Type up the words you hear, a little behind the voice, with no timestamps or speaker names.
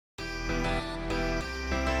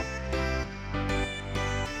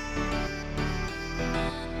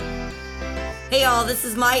Hey y'all, this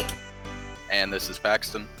is Mike, And this is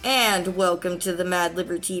Paxton. and welcome to the Mad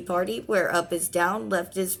LiberTEA party, where up is down,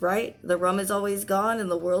 left is right, the rum is always gone, and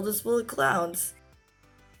the world is full of clowns.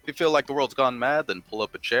 If you feel like the world's gone mad, then pull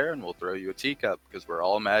up a chair and we'll throw you a teacup, because we're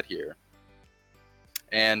all mad here.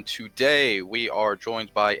 And today we are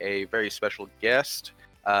joined by a very special guest.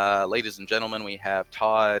 Ladies and gentlemen, we have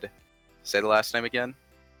Todd. Say the last name again.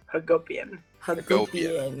 Hagopian.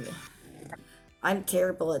 Hagopian. I'm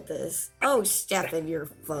terrible at this. Oh, Stefan, your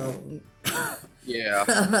phone. Yeah.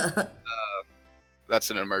 That's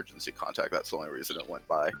an emergency contact. That's the only reason it went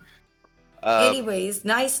by. Anyways,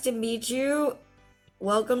 nice to meet you.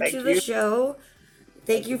 Welcome Thank to the you. show.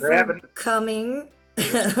 Thank you for having me. coming.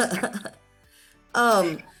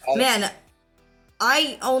 Man,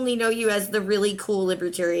 I only know you as the really cool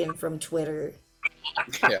libertarian from Twitter.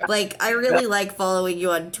 Yeah. Like, I really like following you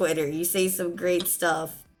on Twitter. You say some great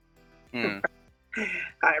stuff.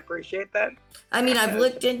 I appreciate that. I mean, I've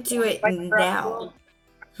looked into it now.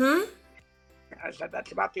 I said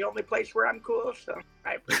that's about the only place where I'm cool, so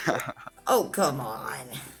I appreciate it. Oh, come on.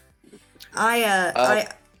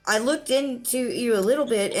 I looked into you a little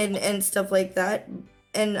bit and stuff like that,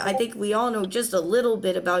 and I think we all know just a little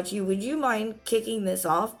bit about you. Would you mind kicking this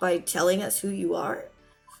off by telling us who you are?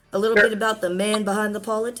 A little Sure. bit about the man behind the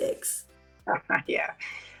politics. Yeah.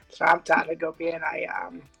 So I'm Todd Hagopian. I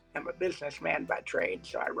am a businessman by trade,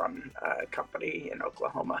 so I run a company in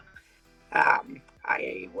Oklahoma.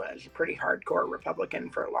 I was a pretty hardcore Republican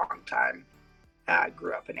for a long time.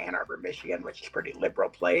 Grew up in Ann Arbor, Michigan, which is a pretty liberal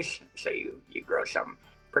place. So you grow some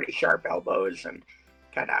pretty sharp elbows and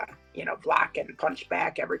kind of, block and punch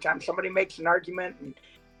back every time somebody makes an argument. And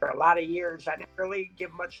for a lot of years, I didn't really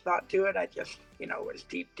give much thought to it. I just, was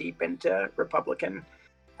deep into Republican.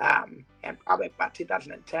 And probably about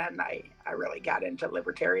 2010, I really got into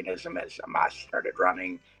libertarianism as Amash started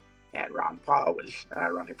running, and Ron Paul was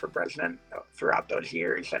running for president throughout those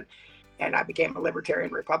years. And I became a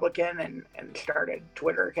libertarian Republican and started a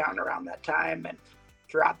Twitter account around that time. And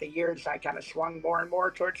throughout the years, I kind of swung more and more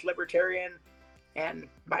towards libertarian. And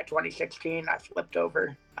by 2016, I flipped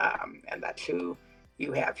over, and that's who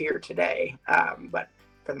you have here today. But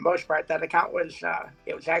for the most part, that account was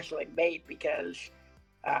actually made because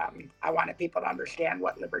I wanted people to understand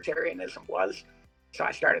what libertarianism was. So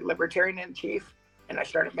I started Libertarian-In-Chief, and I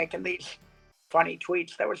started making these funny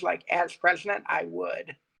tweets that was like, as president, I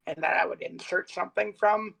would, and that I would insert something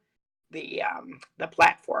from the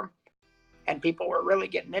platform. And people were really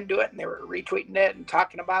getting into it, and they were retweeting it and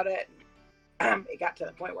talking about it. And it got to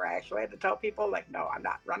the point where I actually had to tell people, like, no, I'm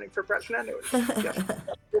not running for president. It was just,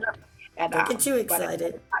 and Don't get too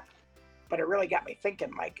excited. But it really got me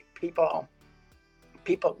thinking, like, people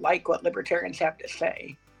like what libertarians have to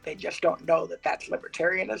say. They just don't know that that's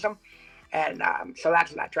libertarianism. And so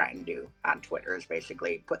that's what I try and do on Twitter, is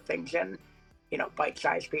basically put things in,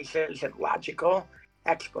 bite-sized pieces and logical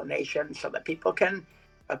explanations so that people can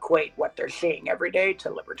equate what they're seeing every day to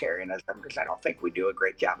libertarianism, because I don't think we do a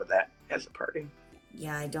great job of that as a party.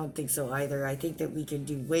 Yeah, I don't think so either. I think that we can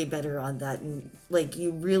do way better on that. And, like,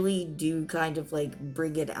 you really do kind of, like,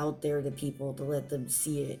 bring it out there to people to let them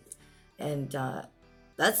see it. And,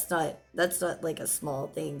 that's not like a small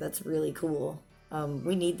thing. That's really cool.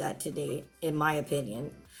 We need that today, in my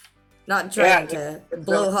opinion. Not trying to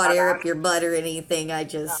blow hot air up your butt or anything. I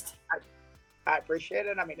appreciate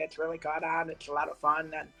it. I mean, it's really caught on. It's a lot of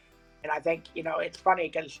fun. And I think, it's funny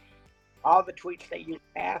because all the tweets that use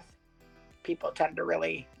math, people tend to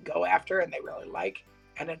really go after and they really like.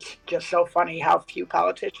 And it's just so funny how few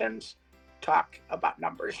politicians talk about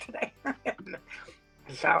numbers today.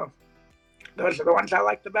 So those are the ones I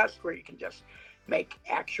like the best, where you can just make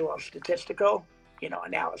actual statistical,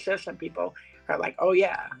 analysis, and people are like, oh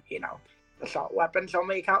yeah, assault weapons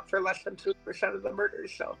only account for less than 2% of the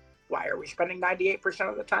murders. So why are we spending 98%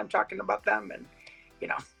 of the time talking about them and,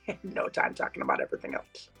 no time talking about everything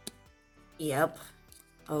else? Yep.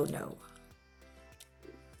 Oh no.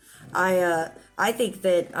 I think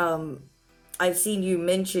that I've seen you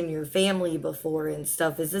mention your family before and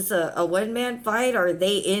stuff. Is this a one-man fight? Are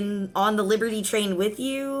they on the Liberty train with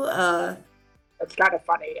you? It's kind of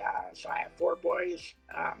funny. So I have 4 boys.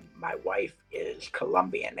 My wife is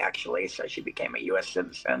Colombian, actually, so she became a U.S.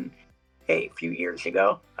 citizen a few years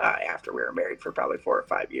ago, after we were married for probably 4 or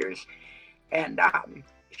 5 years. And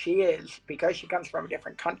she is, because she comes from a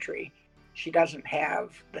different country, she doesn't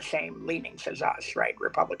have the same leanings as us, right?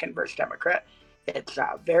 Republican versus Democrat. It's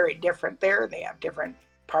very different there. They have different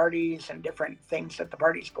parties and different things that the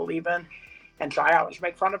parties believe in. And so I always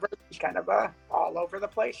make fun of her. She's kind of all over the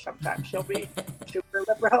place. Sometimes she'll be super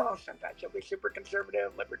liberal. Sometimes she'll be super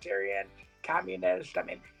conservative, libertarian, communist. I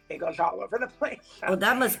mean, it goes all over the place. Well,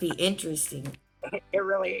 that must be interesting.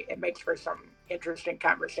 It makes for some interesting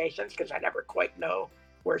conversations because I never quite know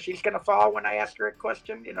where she's going to fall when I ask her a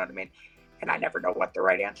question. You know what I mean? And I never know what the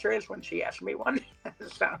right answer is when she asks me one.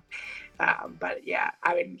 So, but yeah,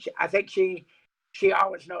 I mean, I think she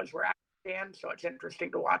always knows where I stand. So it's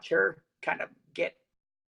interesting to watch her kind of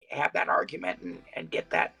have that argument and get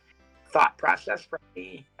that thought process from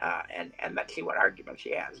me, and then see what argument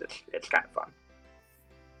she has. It's kind of fun.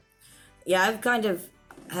 Yeah, I've kind of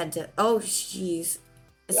had to. Oh, jeez,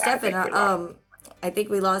 Yeah, Stefan. I think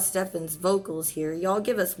we lost Stefan's vocals here. Y'all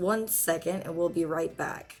give us 1 second, and we'll be right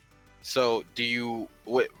back. So,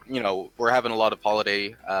 we're having a lot of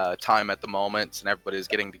holiday time at the moment, and everybody's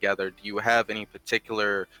getting together. Do you have any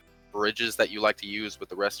particular bridges that you like to use with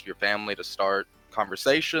the rest of your family to start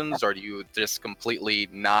conversations, or do you just completely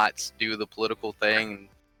not do the political thing?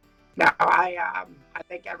 No, I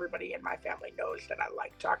think everybody in my family knows that I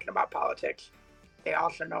like talking about politics. They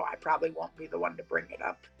also know I probably won't be the one to bring it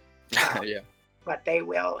up. Yeah. But they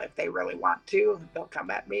will if they really want to. They'll come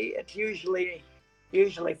at me. It's usually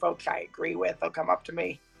folks I agree with. They'll come up to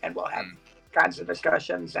me and we'll have kinds of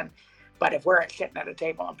discussions. But if we're sitting at a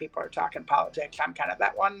table and people are talking politics, I'm kind of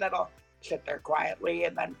that one that'll sit there quietly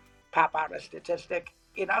and then pop out a statistic,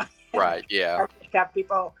 you know? Right, yeah. Just have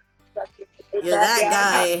people. You're that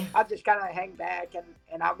guy. I'll just kind of hang back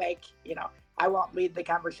and I'll make, I won't lead the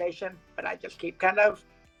conversation, but I just keep kind of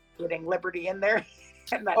getting liberty in there.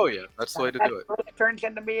 And then, oh, yeah, that's the way to do it. It turns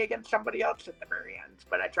into me against somebody else at the very end.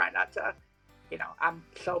 But I try not to, I'm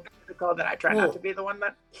so political that I try not to be the one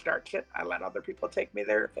that starts it. I let other people take me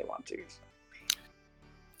there if they want to.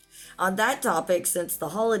 On that topic, since the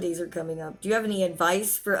holidays are coming up, do you have any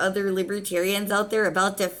advice for other libertarians out there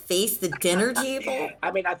about to face the dinner table?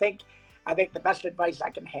 I mean, I think the best advice I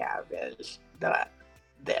can have is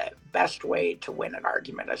the best way to win an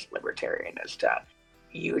argument as a libertarian is to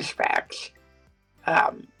use facts,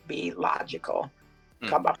 be logical,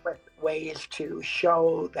 come up with ways to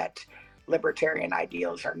show that libertarian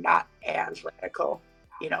ideals are not as radical,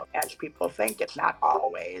 as people think. It's not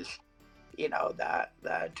always,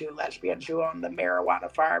 the two lesbians who own the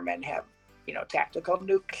marijuana farm and have, tactical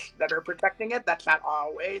nukes that are protecting it. That's not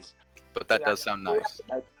always. But that does sound nice.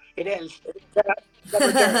 It is. It's a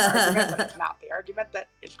libertarian argument, but it's not the argument that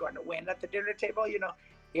is going to win at the dinner table.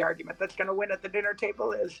 The argument that's going to win at the dinner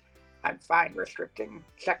table is, I'm fine restricting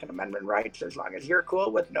Second Amendment rights as long as you're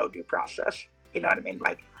cool with no due process. You know what I mean?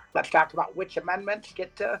 Like, let's talk about which amendments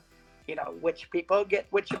get to, which people get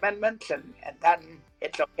which amendments, and then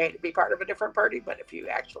it's okay to be part of a different party. But if you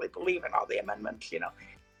actually believe in all the amendments,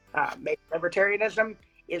 maybe libertarianism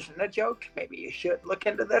isn't a joke. Maybe you should look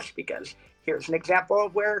into this, because here's an example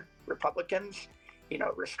of where Republicans,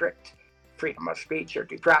 restrict freedom of speech or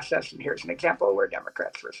due process, and here's an example where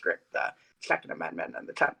Democrats restrict the Second Amendment and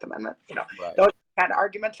the 10th Amendment. Right. Those kind of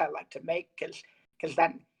arguments I like to make, because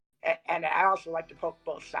then, and I also like to poke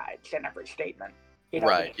both sides in every statement.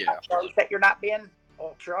 Right, yeah. Shows that you're not being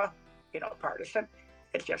ultra, partisan.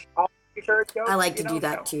 It's just all joke, I like to do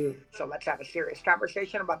that too. So let's have a serious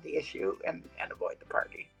conversation about the issue and avoid the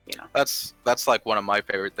party. That's like one of my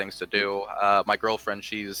favorite things to do. My girlfriend,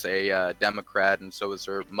 she's a Democrat, and so is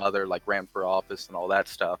her mother, like ran for office and all that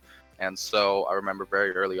stuff. And so I remember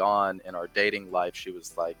very early on in our dating life, she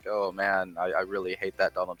was like, oh man, I really hate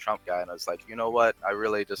that Donald Trump guy. And I was like, you know what? I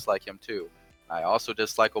really dislike him too. I also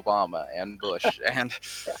dislike Obama and Bush. And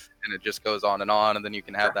it just goes on. And then you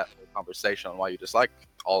can have that whole conversation on why you dislike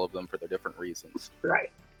all of them for their different reasons.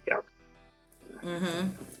 Right. Yep. Mm-hmm.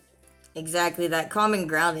 Exactly. That common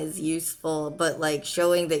ground is useful, but like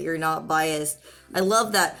showing that you're not biased. I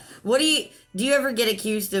love that. Do you ever get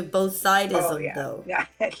accused of both sidism though? Yeah.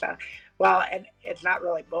 Well, and it's not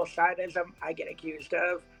really both sidism. I get accused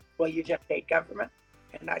of, well, you just hate government.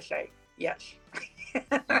 And I say, yes.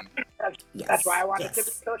 That's why I want it to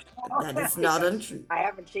be so small. That is not untrue. I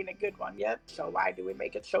haven't seen a good one yet, so why do we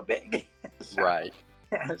make it so big? Right.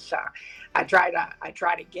 So I try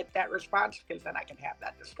to get that response, because then I can have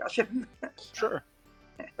that discussion. Sure.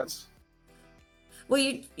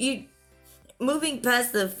 Well, you moving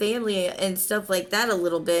past the family and stuff like that a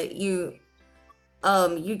little bit, you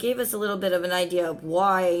gave us a little bit of an idea of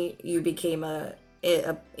why you became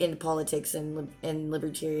in politics and in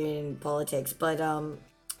libertarian politics, but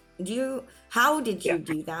how did you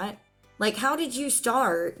do that? Like, how did you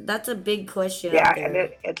start? That's a big question. Yeah, and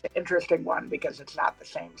it's an interesting one, because it's not the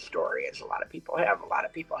same story as a lot of people have. A lot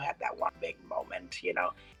of people had that one big moment,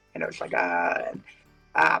 and it was like,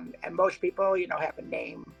 And most people, have a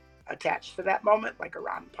name attached to that moment, like a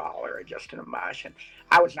Ron Paul or a Justin Amash. And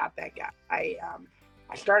I was not that guy.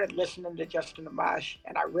 I started listening to Justin Amash,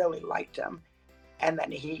 and I really liked him. And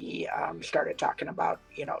then he started talking about,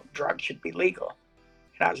 drugs should be legal.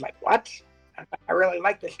 And I was like, what? I really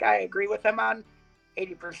like this guy. I agree with him on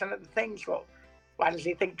 80% of the things. Well, why does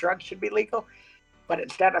he think drugs should be legal? But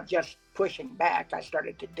instead of just pushing back, I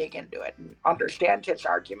started to dig into it and understand his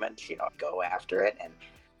arguments, go after it. And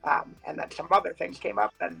then some other things came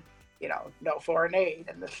up, and, no foreign aid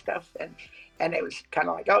and this stuff. And it was kind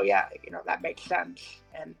of like, oh yeah, that makes sense.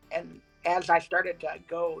 And as I started to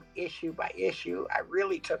go issue by issue, I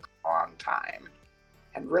really took a long time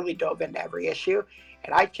and really dove into every issue.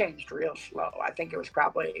 And I changed real slow. I think it was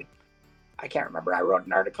probably, I can't remember. I wrote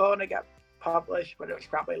an article and it got published, but it was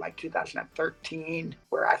probably like 2013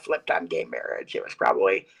 where I flipped on gay marriage. It was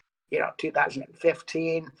probably,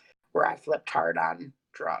 2015 where I flipped hard on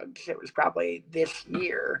drugs. It was probably this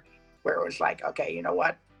year where it was like, okay, you know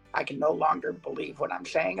what? I can no longer believe what I'm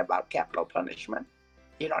saying about capital punishment.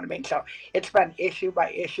 You know what I mean? So it's been issue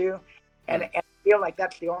by issue. And I feel like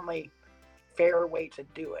that's the only fair way to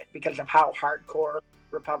do it because of how hardcore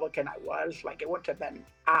Republican I was. Like, it wouldn't have been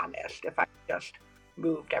honest if I just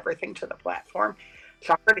moved everything to the platform.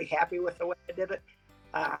 So I'm pretty happy with the way I did it.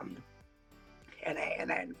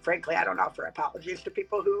 And frankly, I don't offer apologies to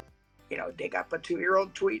people who, dig up a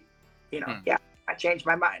 2-year-old tweet. Yeah, I changed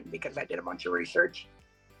my mind because I did a bunch of research.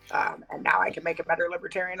 And now I can make a better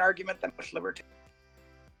libertarian argument than most libertarian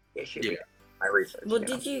issue. My research. Well,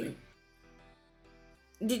 did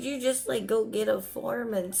you just like go get a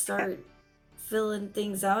form and start filling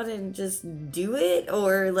things out and just do it,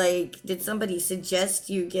 or like did somebody suggest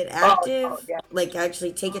you get active? Yeah. Like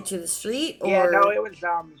actually take it to the street? Or yeah, no, it was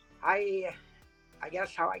I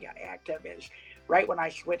guess how I got active is right when I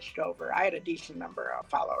switched over. I had a decent number of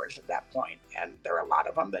followers at that point, and there were a lot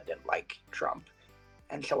of them that didn't like Trump.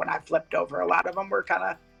 And so when I flipped over, a lot of them were kind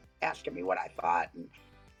of asking me what I thought,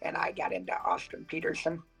 and I got into Austin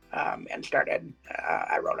Peterson and started.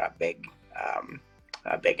 I wrote a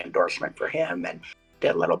big endorsement for him and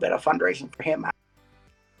did a little bit of fundraising for him,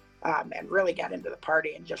 and really got into the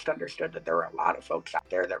party and just understood that there were a lot of folks out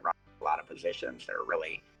there that run a lot of positions that are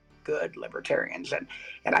really good libertarians, and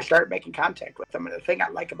I started making contact with them. And the thing I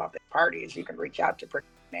like about this party is you can reach out to pretty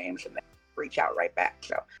names and they reach out right back.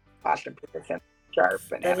 So Austin Peterson, Sharp,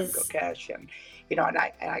 and Adam Kokesh, and and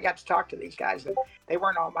I got to talk to these guys, and they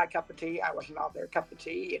weren't all my cup of tea. I wasn't all their cup of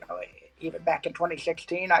tea. Even back in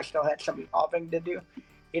 2016, I still had some evolving to do.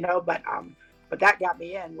 But that got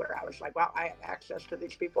me in where I was like, wow, I have access to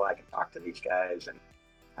these people. I can talk to these guys and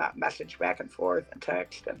message back and forth and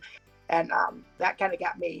text, and that kind of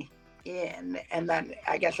got me in. And then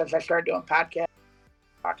I guess as I started doing podcasts,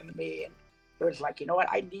 talking to me, and it was like, you know what,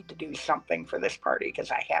 I need to do something for this party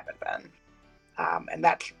because I haven't been. And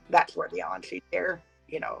that's where the LNC Dare,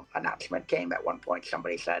 announcement came. At one point,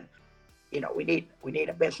 somebody said, we need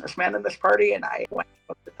a businessman in this party, and I went and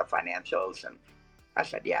looked at the financials, and I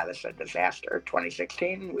said, yeah, this is a disaster.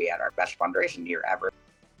 2016, we had our best fundraising year ever.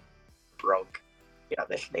 Broke.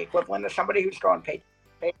 This is the equivalent of somebody who's going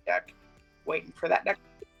paycheck, waiting for that next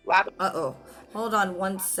lab. Hold on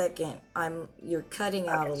one second. You're cutting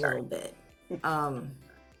out a sorry. little bit.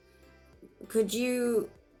 Could you?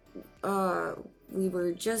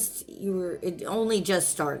 It only just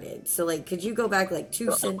started. So like, could you go back like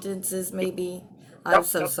 2 sentences maybe? I'm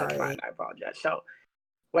so sorry. That's fine. I apologize. So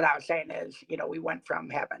what I was saying is, we went from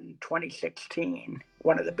having 2016,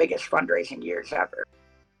 one of the biggest fundraising years ever,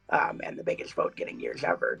 and the biggest vote getting years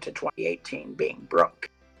ever, to 2018 being broke.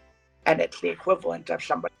 And it's the equivalent of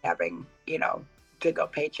somebody having, to go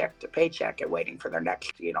paycheck to paycheck and waiting for their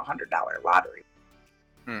next, $100 lottery.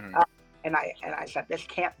 Mm-hmm. And I said, this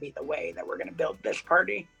can't be the way that we're going to build this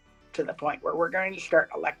party to the point where we're going to start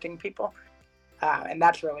electing people. And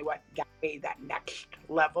that's really what got me that next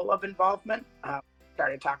level of involvement.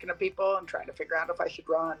 Started talking to people and trying to figure out if I should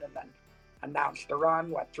run, and then announced the run,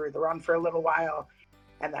 went through the run for a little while,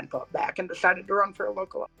 and then pulled back and decided to run for a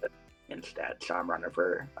local office instead. So I'm running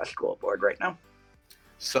for a school board right now.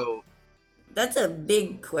 So that's a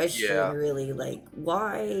big question, really. Like,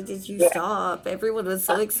 why did you stop? Everyone was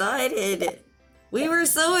so excited. We were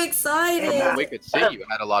so excited. Well, we could see you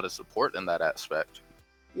had a lot of support in that aspect.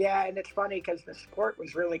 Yeah, and it's funny because the support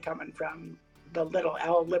was really coming from the little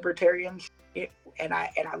L libertarians, and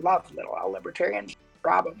I love little L libertarians.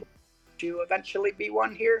 Probably to eventually be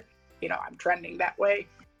one here. I'm trending that way,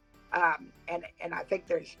 and I think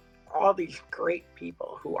there's all these great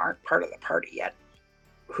people who aren't part of the party yet,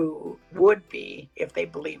 who would be if they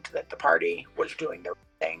believed that the party was doing the right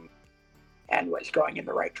thing and was going in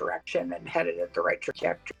the right direction and headed at the right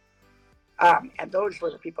trajectory. And those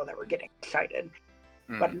were the people that were getting excited.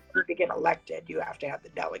 But in order to get elected, you have to have the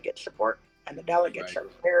delegate support. And the delegates are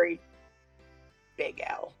very big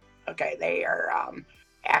L. Okay, they are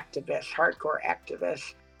activists, hardcore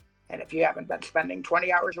activists. And if you haven't been spending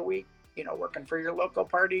 20 hours a week, working for your local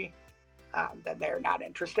party, then they're not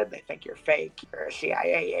interested. They think you're fake. You're a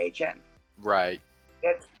CIA agent. Right.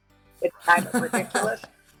 It's kind of ridiculous.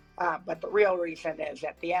 But the real reason is,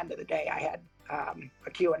 at the end of the day, I had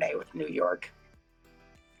a Q&A with New York,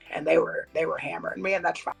 and they were hammering me, and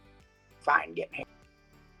that's fine getting hammered.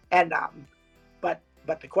 And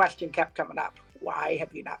but the question kept coming up: why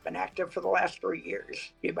have you not been active for the last 3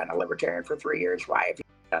 years? You've been a libertarian for 3 years. Why have you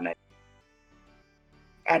done it?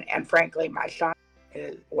 And frankly, my son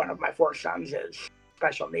is one of my 4 sons is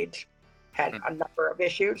special needs, had a number of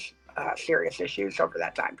issues, serious issues over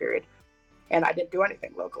that time period, and I didn't do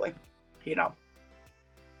anything locally.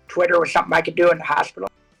 Twitter was something I could do in the hospital.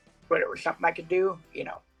 Twitter was something I could do,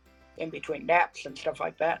 in between naps and stuff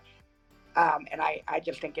like that. And I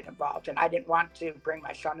just didn't get involved, and I didn't want to bring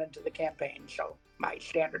my son into the campaign. So my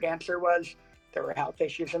standard answer was there were health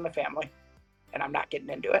issues in the family, and I'm not getting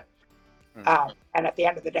into it. And at the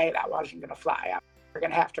end of the day, that wasn't going to fly. We're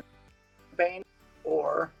going to have to campaign,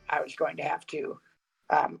 or I was going to have to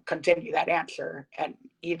continue that answer. And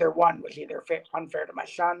either one was either unfair to my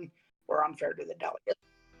son or unfair to the delegate.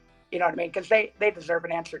 You know what I mean? Because they deserve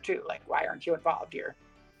an answer too. Like, why aren't you involved? You're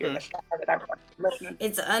the star that everyone's listening.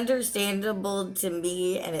 It's understandable to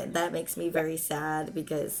me, and that makes me very sad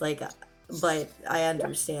because, but I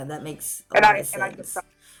understand. That makes a lot of sense.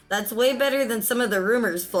 That's way better than some of the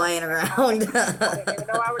rumors flying around. I didn't even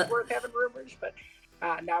know I was worth having rumors, but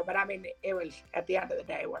no. But I mean, it was, at the end of the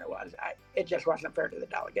day, what it was. It just wasn't fair to the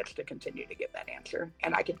delegates to continue to give that answer,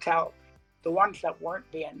 and I could tell the ones that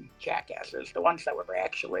weren't being jackasses, the ones that were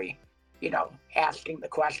actually, asking the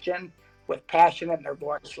question with passion in their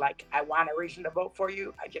voice, like, I want a reason to vote for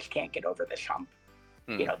you, I just can't get over this hump.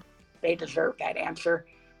 They deserve that answer,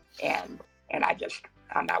 and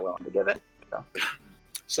I'm not willing to give it.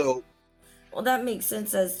 So well, that makes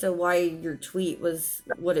sense as to why your tweet was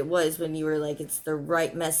what it was when you were like, it's the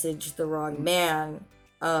right message, the wrong man.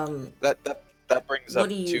 That brings up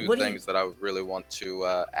two things that I would really want to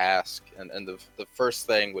ask, and the first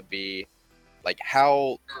thing would be, like,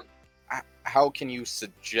 how can you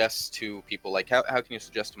suggest to people, like, how can you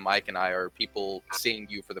suggest to Mike and I, or people seeing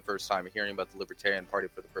you for the first time, hearing about the Libertarian Party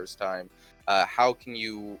for the first time,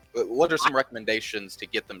 what are some recommendations to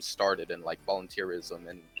get them started in, like, volunteerism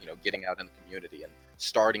and, getting out in the community and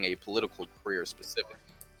starting a political career specifically?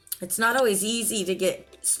 It's not always easy to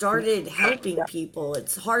get started helping people.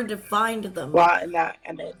 It's hard to find them. Well,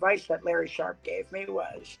 and the advice that Larry Sharp gave me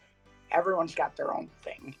was, everyone's got their own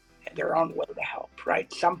thing, their own way to help,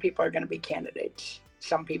 right? Some people are going to be candidates.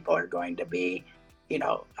 Some people are going to be,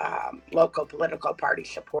 local political party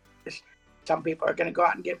supporters. Some people are going to go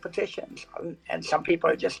out and get petitions, and some people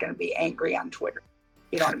are just going to be angry on Twitter.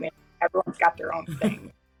 You know what I mean? Everyone's got their own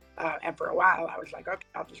thing. And for a while, I was like, okay,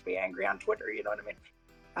 I'll just be angry on Twitter. You know what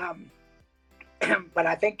I mean? But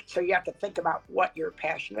I think, so you have to think about what you're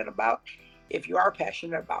passionate about. If you are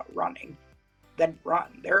passionate about running, then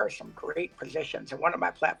run. There are some great positions, and one of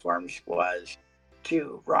my platforms was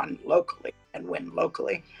to run locally and win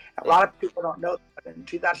locally. A lot of people don't know that, but in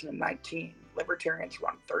 2019, libertarians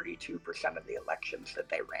won 32% of the elections that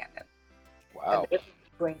they ran in. Wow. And the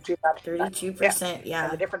difference between 32%, yeah.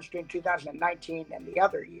 And the difference between 2019 and the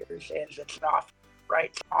other years is it's not,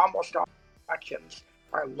 right? Almost all elections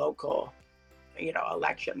are local,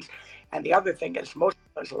 elections. And the other thing is, most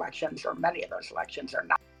of those elections, or many of those elections, are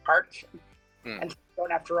not partisan. And so you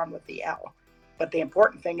don't have to run with the L. But the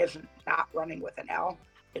important thing isn't not running with an L,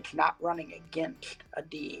 it's not running against a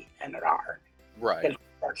D and an R. Right. Because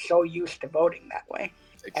we're so used to voting that way.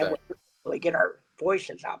 Exactly. And when we really get our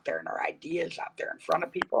voices out there and our ideas out there in front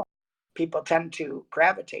of people, people tend to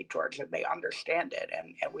gravitate towards it. They understand it,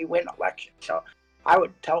 and we win elections. So I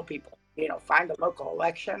would tell people, find a local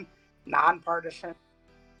election, nonpartisan,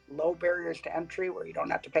 low barriers to entry where you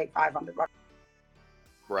don't have to pay $500.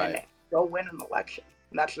 Right. And go win an election.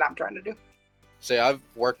 And that's what I'm trying to do. See, I've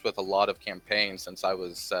worked with a lot of campaigns since I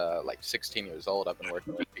was 16 years old. I've been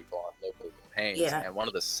working with people on local campaigns. Yeah. And one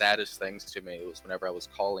of the saddest things to me was whenever I was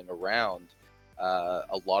calling around,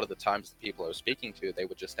 a lot of the times the people I was speaking to, they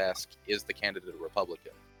would just ask, is the candidate a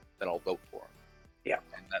Republican? Then I'll vote for him. Yeah.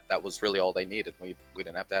 And that was really all they needed. We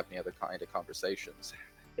didn't have to have any other kind of conversations.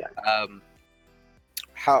 Yeah.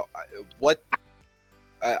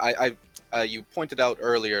 You pointed out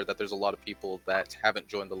earlier that there's a lot of people that haven't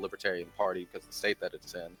joined the Libertarian Party because of the state that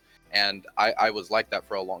it's in. And I was like that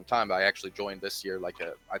for a long time. I actually joined this year,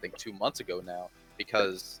 I think 2 months ago now,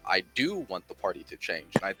 because I do want the party to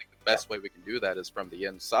change. And I think the best way we can do that is from the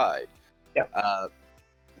inside. Yeah.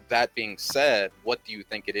 That being said, what do you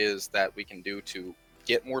think it is that we can do to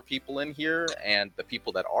get more people in here? And the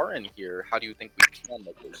people that are in here, how do you think we can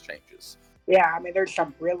make those changes? Yeah, I mean, there's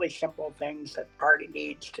some really simple things that the party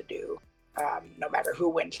needs to do. No matter who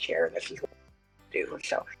wins chair, this is what we do.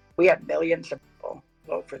 So we had millions of people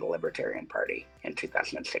vote for the Libertarian Party in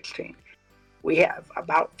 2016. We have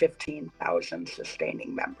about 15,000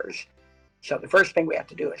 sustaining members. So the first thing we have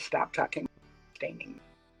to do is stop talking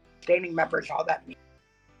sustaining members. All that means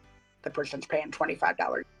the person's paying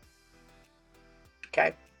 $25.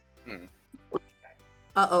 Okay.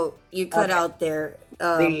 You cut out there.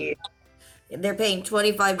 They're paying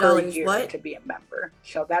 $25 per year what? to be a member.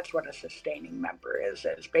 So that's what a sustaining member is.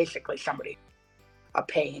 It's basically somebody a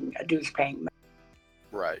dues paying member.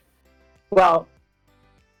 Right. Well,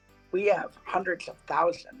 we have hundreds of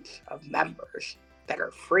thousands of members that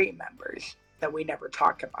are free members that we never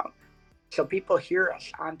talk about. So people hear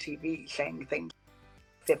us on TV saying things,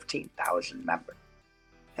 15,000 members.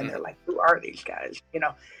 And they're like, who are these guys?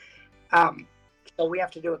 So we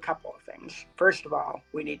have to do a couple of things. First of all,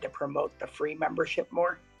 we need to promote the free membership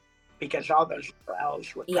more, because all those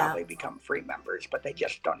LLs would probably become free members, but they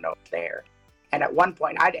just don't know it's there. And at one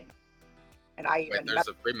point I didn't. And there's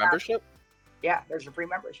a free membership? Yeah, there's a free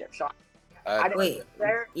membership. So I didn't wait,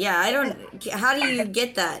 there. Yeah, I don't, how do you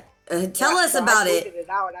get that? Tell us about I it. tweeted it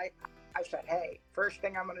out. I said, hey, first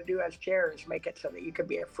thing I'm going to do as chair is make it so that you can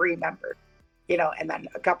be a free member. And then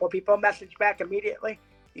a couple of people messaged back immediately.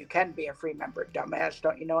 You can be a free member, dumbass.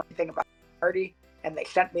 Don't you know anything about the party? And they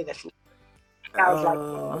sent me this link. I was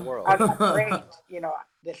like, great.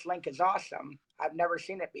 This link is awesome. I've never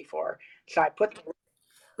seen it before. So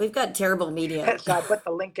We've got terrible media. So I put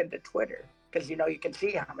the link into Twitter, because, you can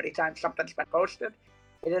see how many times something's been posted.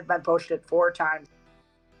 It had been posted 4 times.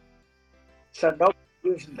 So nobody's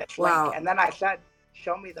using this link. And then I said,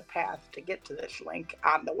 show me the path to get to this link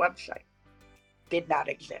on the website. Did not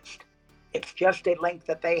exist. It's just a link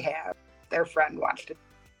that they have. Their friend wants to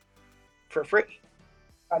for free. You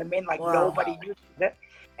know what I mean? Nobody uses it.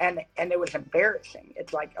 And it was embarrassing.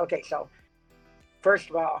 It's like, okay, so first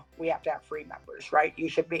of all, we have to have free members, right? You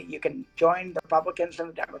can join the Republicans and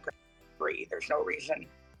the Democrats free. There's no reason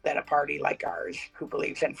that a party like ours, who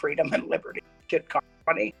believes in freedom and liberty, should cost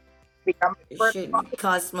money. It shouldn't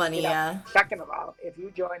cost money, yeah. Second of all, if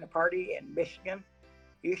you join a party in Michigan,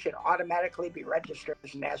 you should automatically be registered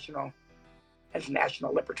as national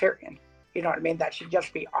libertarian. You know what I mean? That should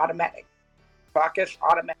just be automatic. Caucus,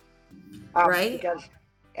 automatic. Right.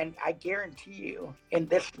 And I guarantee you, in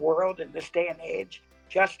this world, in this day and age,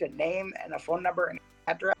 just a name and a phone number and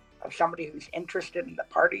address of somebody who's interested in the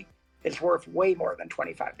party is worth way more than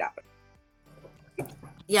 $25.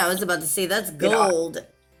 Yeah, I was about to say, that's gold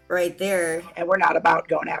right there. And we're not about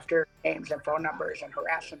going after names and phone numbers and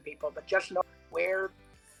harassing people, but just know where,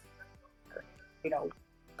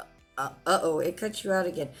 it cut you out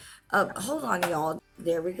again. Hold on, y'all.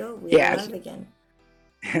 There we go. We're live again.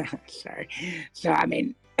 Sorry. So I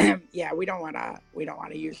mean, yeah, we don't want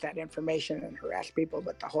to use that information and harass people.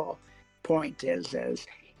 But the whole point is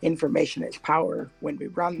information is power. When we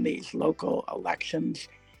run these local elections,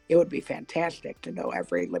 it would be fantastic to know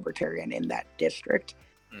every libertarian in that district,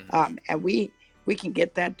 and we can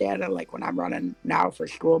get that data. Like when I'm running now for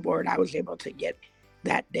school board, I was able to get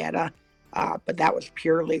that data. But that was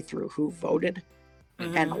purely through who voted.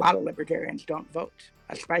 And a lot of libertarians don't vote,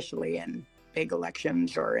 especially in big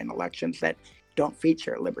elections or in elections that don't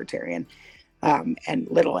feature a libertarian. And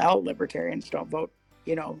little L libertarians don't vote,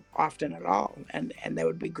 often at all. And that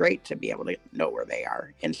would be great to be able to know where they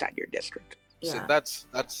are inside your district. Yeah. So that's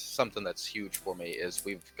something that's huge for me, is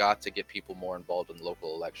we've got to get people more involved in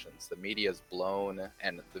local elections. The media has blown,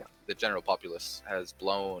 and the general populace has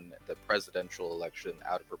blown the presidential election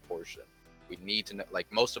out of proportion. We need to know,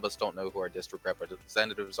 most of us don't know who our district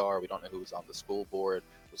representatives are. We don't know who's on the school board.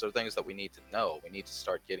 Those are things that we need to know. We need to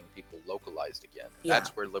start getting people localized again. Yeah. That's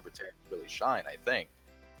where libertarians really shine, I think.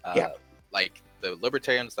 Like the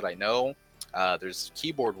libertarians that I know, there's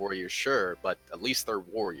keyboard warriors, sure, but at least they're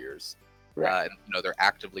warriors. Right. They're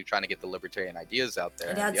actively trying to get the libertarian ideas out there.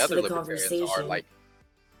 And the other libertarians are like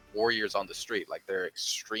warriors on the street. They're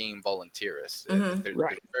extreme volunteerists. They're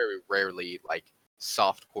very rarely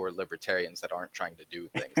soft-core libertarians that aren't trying to do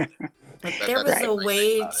things. If there was a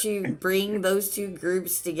way to bring those two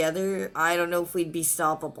groups together, I don't know if we'd be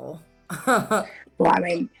stoppable. Well, I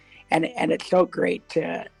mean, and it's so great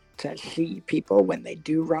to see people when they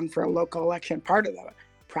do run for a local election. Part of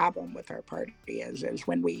problem with our party is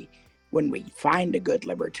when we find a good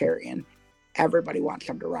libertarian, everybody wants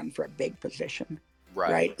them to run for a big position.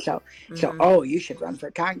 Right. So, oh, you should run for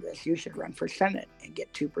Congress. You should run for Senate and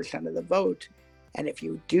get 2% of the vote. And if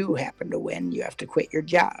you do happen to win, you have to quit your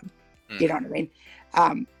job. You know what I mean?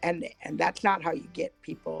 And that's not how you get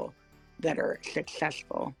people that are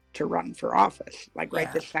successful to run for office. Like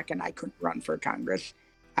right this second, I couldn't run for Congress.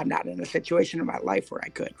 I'm not in a situation in my life where I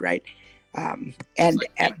could. Right. It's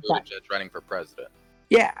like Buttigieg running for president.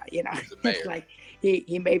 Yeah, you know, it's like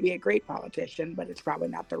he may be a great politician, but it's probably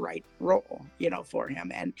not the right role, you know, for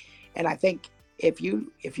him. And I think if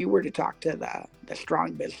you were to talk to the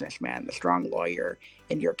strong businessman, the strong lawyer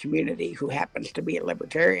in your community who happens to be a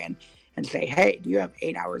libertarian, and say, hey, do you have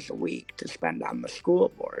 8 hours a week to spend on the school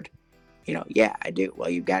board? You know, yeah, I do. Well,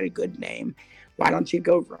 you've got a good name. Why don't you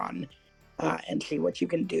go run and see what you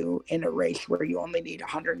can do in a race where you only need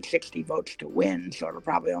 160 votes to win, so it'll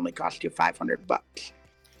probably only cost you $500.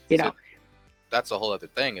 You know, that's a whole other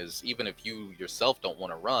thing. Is even if you yourself don't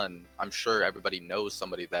want to run, I'm sure everybody knows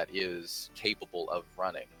somebody that is capable of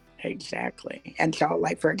running. Exactly. And so,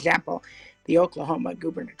 like, for example, the Oklahoma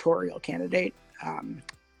gubernatorial candidate,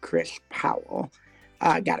 Chris Powell,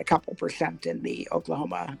 got a couple percent in the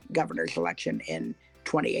Oklahoma governor's election in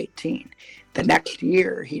 2018. The next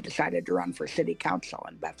year, he decided to run for city council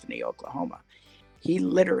in Bethany, Oklahoma. He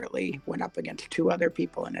literally went up against two other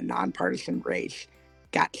people in a nonpartisan race,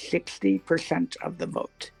 got 60% of the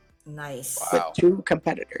vote. Nice. With two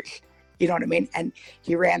competitors. You know what I mean? And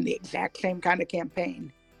he ran the exact same kind of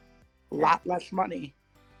campaign, a lot less money,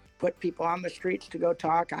 put people on the streets to go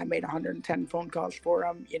talk. I made 110 phone calls for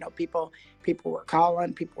him. You know, people were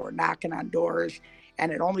calling, people were knocking on doors,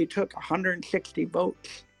 and it only took 160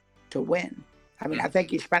 votes to win. I mean, I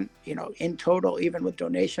think he spent, you know, in total, even with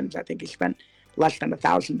donations, I think he spent less than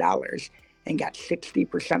 $1,000 and got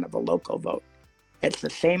 60% of a local vote. It's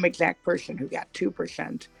the same exact person who got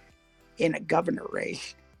 2% in a governor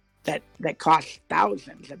race that costs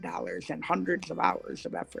thousands of dollars and hundreds of hours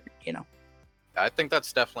of effort, you know. I think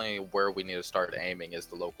that's definitely where we need to start aiming, is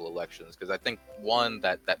the local elections, because I think one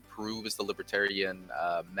that proves the libertarian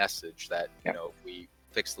message that you know, if we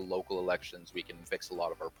fix the local elections, we can fix a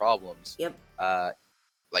lot of our problems.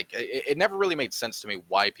 Like it never really made sense to me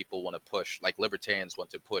why people want to push, like libertarians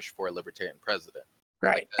want to push for a libertarian president.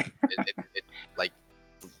 Right. Like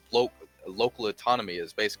local autonomy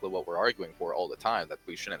is basically what we're arguing for all the time, that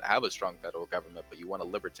we shouldn't have a strong federal government, but you want a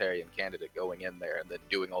libertarian candidate going in there and then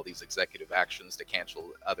doing all these executive actions to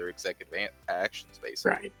cancel other executive actions,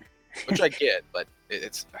 basically. Right. Which I get, but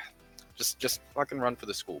it's just fucking run for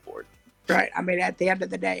the school board. Right. I mean, at the end of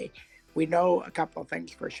the day, we know a couple of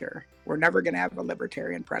things for sure. We're never going to have a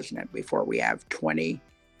libertarian president before we have 20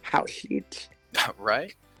 House seats.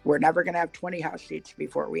 Right. We're never going to have 20 House seats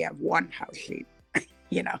before we have one House seat,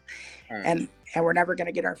 you know, and we're never going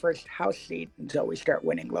to get our first House seat until we start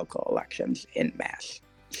winning local elections in mass.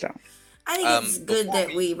 So I think it's good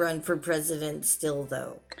that we run for president still,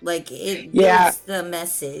 though. Like, it gives the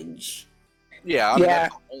message. Yeah, I mean,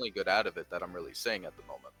 that's the only good out of it that I'm really seeing at the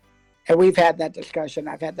moment. And we've had that discussion.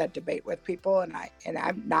 I've had that debate with people, and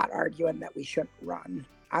I'm not arguing that we shouldn't run.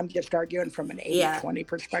 I'm just arguing from an 80-20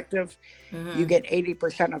 perspective. You get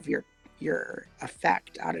 80% of your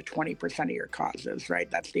effect out of 20% of your causes, right?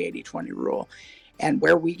 That's the 80-20 rule. And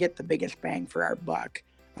where we get the biggest bang for our buck,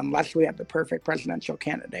 unless we have the perfect presidential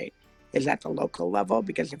candidate, is at the local level.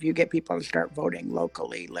 Because if you get people to start voting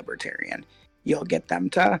locally libertarian, you'll get them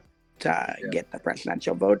to get the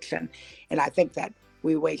presidential votes. And I think that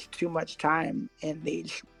we waste too much time in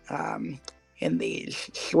these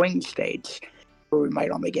swing states where we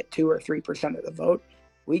might only get 2 or 3% of the vote.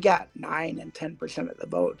 We got 9 and 10% of the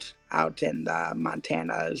votes out in the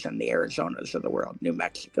Montanas and the Arizonas of the world, New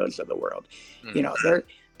Mexicos of the world. You know,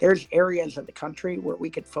 there's areas of the country where we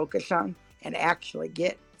could focus on and actually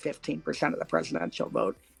get 15% of the presidential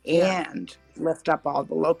vote and lift up all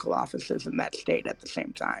the local offices in that state at the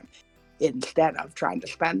same time, instead of trying to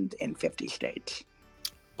spend in 50 states.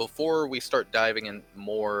 Before we start diving in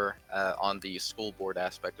more on the school board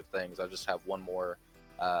aspect of things, I just have one more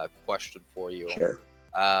question for you. Sure.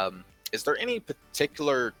 Is there any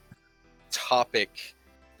particular topic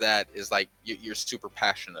that is like you're super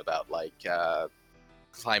passionate about, like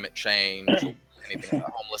climate change, anything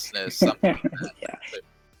about homelessness, something like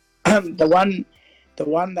that? The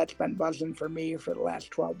one that's been buzzing for me for the last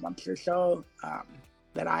 12 months or so,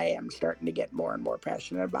 that I am starting to get more and more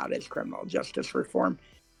passionate about, is criminal justice reform.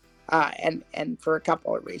 And for a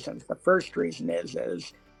couple of reasons. The first reason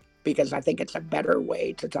is because I think it's a better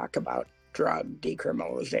way to talk about drug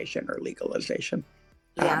decriminalization or legalization.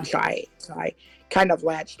 Yeah. So I kind of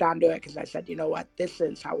latched onto it because I said, you know what, this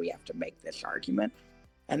is how we have to make this argument.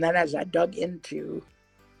 And then as I dug into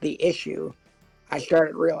the issue, I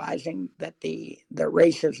started realizing that the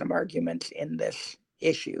racism arguments in this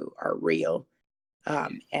issue are real,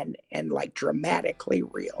 and like dramatically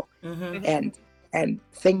real, and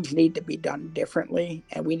things need to be done differently,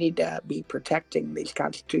 and we need to be protecting these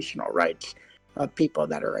constitutional rights of people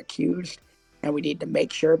that are accused, and we need to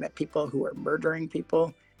make sure that people who are murdering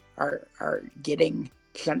people are getting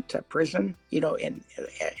sent to prison,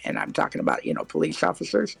 and I'm talking about police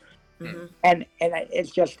officers. And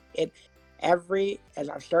it's just as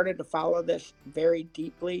I've started to follow this very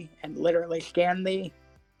deeply and literally scan the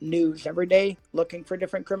news every day looking for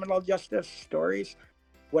different criminal justice stories,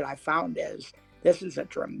 what I found is this is a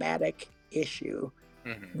dramatic issue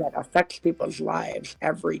that affects people's lives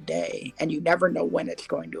every day, and you never know when it's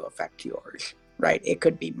going to affect yours, right? It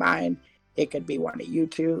could be mine, it could be one of you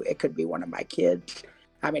two, it could be one of my kids.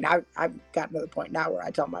 I mean, I've gotten to the point now where I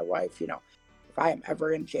tell my wife, if I am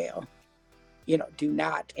ever in jail, do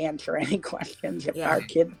not answer any questions. If our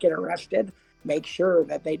kids get arrested, make sure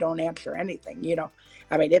that they don't answer anything.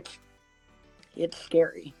 I mean, it's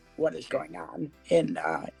scary what is going on in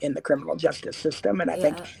the criminal justice system, and I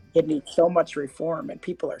think it needs so much reform, and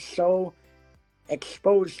people are so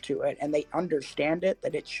exposed to it, and they understand it,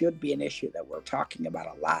 that it should be an issue that we're talking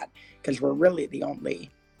about a lot, because we're really the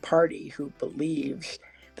only party who believes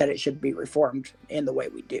that it should be reformed in the way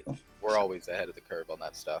we do. We're always ahead of the curve on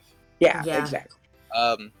that stuff. Yeah. Exactly.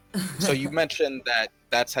 So you mentioned that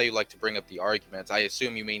that's how you like to bring up the arguments. I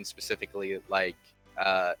assume you mean specifically like,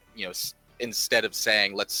 instead of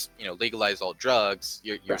saying let's legalize all drugs,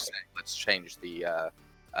 you're saying let's change the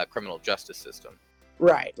criminal justice system.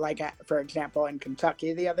 Right. Like, for example, in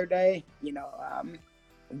Kentucky the other day,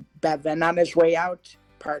 Bevin on his way out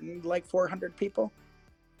pardoned like 400 people.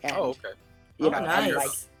 And, okay.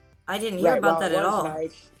 Nice. I didn't hear about that at all.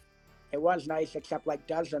 Nice. It was nice, except like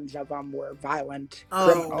dozens of them were violent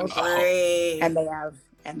criminals. Great. And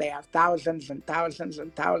they have thousands and thousands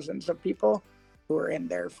and thousands of people who are in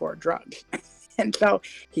there for drugs. And so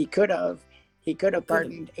he could have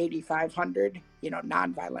pardoned 8,500,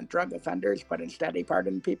 nonviolent drug offenders, but instead he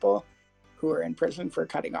pardoned people who are in prison for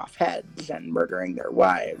cutting off heads and murdering their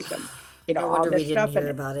wives, and all this stuff. Hear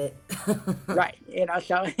about it. Right.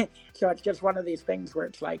 So it's just one of these things where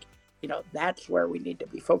it's like, that's where we need to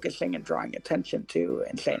be focusing and drawing attention to,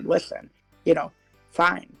 and saying, listen,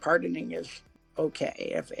 fine, pardoning is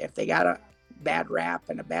okay. If they got a bad rap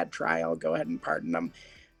and a bad trial, go ahead and pardon them.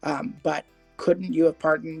 But couldn't you have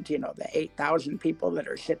pardoned, the 8,000 people that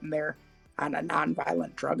are sitting there on a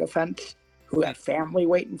nonviolent drug offense, who have family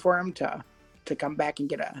waiting for them to come back and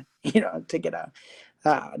get a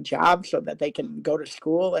job, so that they can go to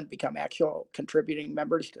school and become actual contributing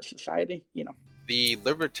members to society? The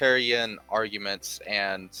libertarian arguments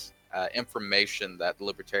and information that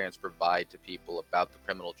libertarians provide to people about the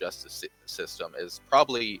criminal justice system is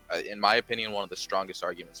probably, in my opinion, one of the strongest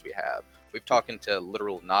arguments we have. We've talked to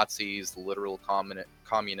literal Nazis, literal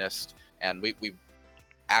communists, and we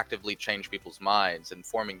actively change people's minds,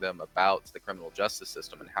 informing them about the criminal justice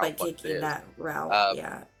system and how by taking that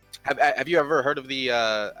route. Have you ever heard of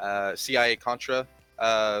the CIA Contra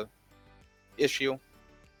issue?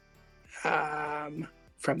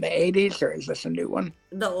 From the 80s, or is this a new one?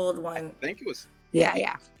 The old one. I think it was.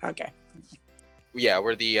 Yeah. Okay. Yeah,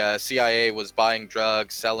 where the CIA was buying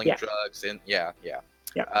drugs, selling drugs, and yeah.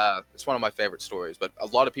 It's one of my favorite stories, but a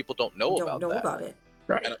lot of people don't know about it.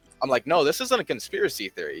 Right. And I'm like, no, this isn't a conspiracy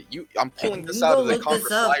theory. I'm pulling this out of the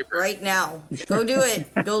Congress library right now. Go do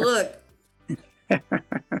it. Go look.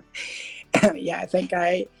 Yeah, I think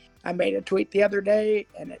I made a tweet the other day,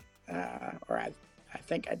 and I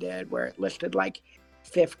think I did, where it listed like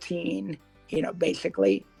 15,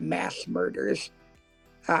 basically mass murders,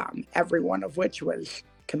 every one of which was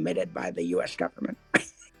committed by the U.S. government.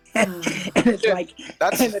 And it's like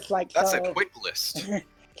that's a quick list.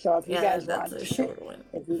 So if you guys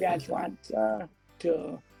want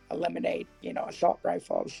to eliminate, assault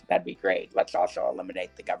rifles, that'd be great. Let's also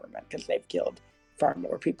eliminate the government, because they've killed far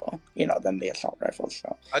more people, than the assault rifles.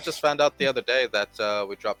 So I just found out the other day that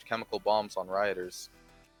we dropped chemical bombs on rioters.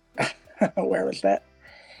 Where was that?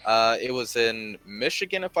 It was in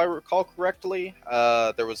Michigan, if I recall correctly.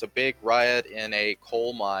 There was a big riot in a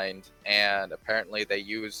coal mine, and apparently they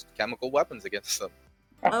used chemical weapons against them.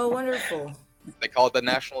 Oh, wonderful. They called the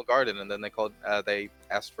National Guard in, and then they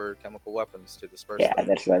asked for chemical weapons to disperse them. Yeah,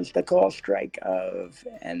 this was the coal strike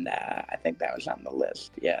and I think that was on the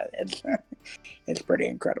list. Yeah, it's pretty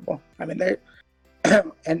incredible. I mean,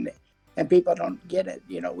 and And people don't get it.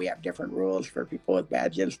 We have different rules for people with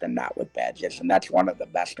badges than not with badges. And that's one of the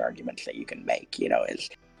best arguments that you can make,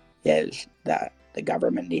 is that the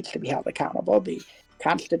government needs to be held accountable. The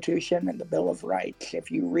Constitution and the Bill of Rights,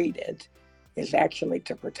 if you read it, is actually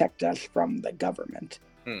to protect us from the government,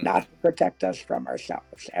 not to protect us from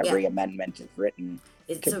ourselves. Every amendment is written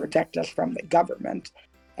to protect us from the government.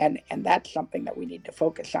 And that's something that we need to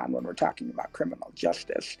focus on when we're talking about criminal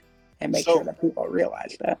justice, and make sure that people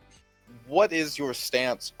realize that. What is your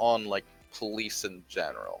stance on like police in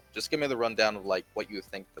general? Just give me the rundown of like what you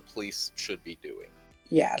think the police should be doing.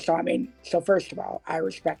 Yeah, so first of all, I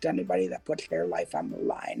respect anybody that puts their life on the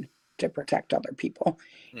line to protect other people.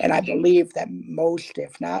 And I believe that most,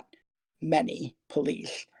 if not many,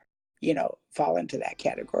 police, fall into that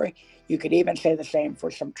category. You could even say the same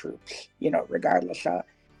for some troops, regardless of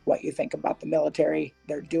what you think about the military,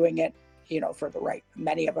 they're doing it,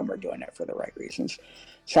 many of them are doing it for the right reasons.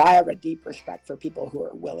 So I have a deep respect for people who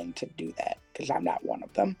are willing to do that, because I'm not one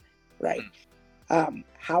of them, right?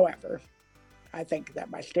 However, I think that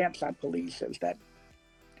my stance on police is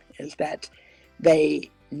that they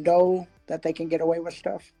know that they can get away with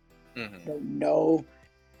stuff. They know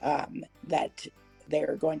that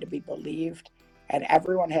they're going to be believed, and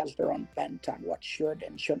everyone has their own bent on what should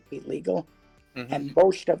and shouldn't be legal. And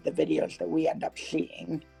most of the videos that we end up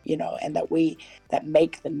seeing, and that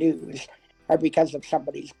make the news are because of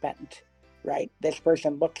somebody's bent, right? This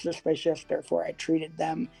person looks suspicious, therefore I treated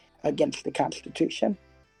them against the Constitution.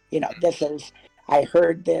 This is, I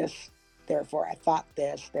heard this, therefore I thought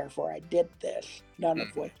this, therefore I did this, none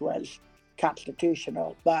of which was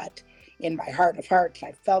constitutional, but in my heart of hearts,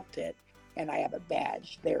 I felt it, and I have a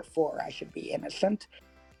badge, therefore I should be innocent.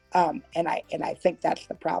 And I think that's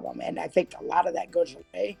the problem. And I think a lot of that goes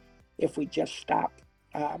away if we just stop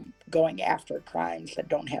going after crimes that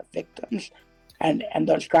don't have victims. And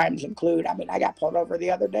those crimes include, I got pulled over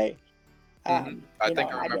the other day. I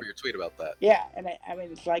think I remember your tweet about that. Yeah. And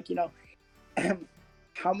it's like,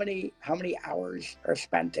 how many hours are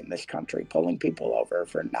spent in this country pulling people over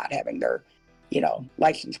for not having their,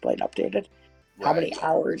 license plate updated? Right. How many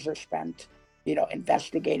hours are spent,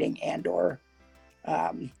 investigating and or,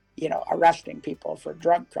 arresting people for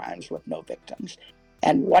drug crimes with no victims?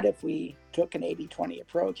 And what if we took an 80-20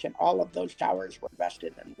 approach, and all of those hours were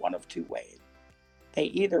invested in one of two ways? They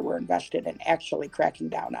either were invested in actually cracking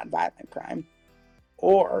down on violent crime,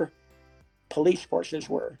 or police forces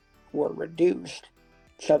were reduced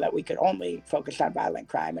so that we could only focus on violent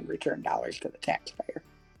crime and return dollars to the taxpayer.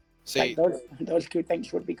 See, like those two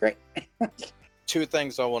things would be great. Two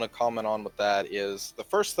things I want to comment on with that is, the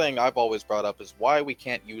first thing I've always brought up is why we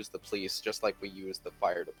can't use the police just like we use the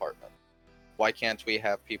fire department. Why can't we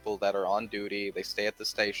have people that are on duty, they stay at the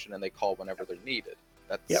station, and they call whenever they're needed?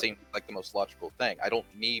 That seems like the most logical thing. I don't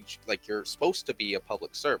need, you're supposed to be a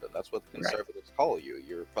public servant. That's what the conservatives call you.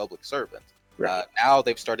 You're a public servant. Right. Now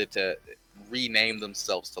they've started to rename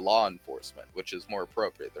themselves to law enforcement, which is more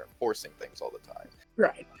appropriate. They're enforcing things all the time.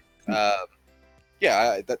 Right.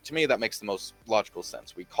 That, to me, that makes the most logical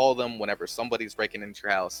sense. We call them whenever somebody's breaking into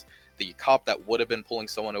your house. The cop that would have been pulling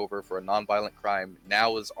someone over for a nonviolent crime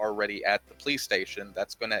now is already at the police station.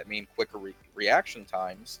 That's going to mean quicker reaction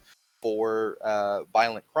times for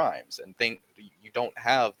violent crimes, and you don't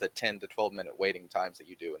have the 10 to 12 minute waiting times that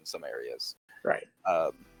you do in some areas. Right.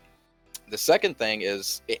 The second thing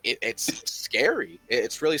is it's scary.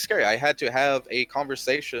 It's really scary. I had to have a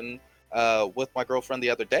conversation with my girlfriend the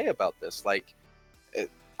other day about this.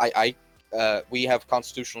 We have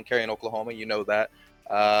constitutional carry in Oklahoma. You know that.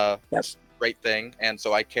 Yes. Great thing. And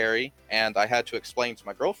so I carry, and I had to explain to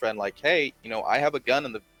my girlfriend, hey, I have a gun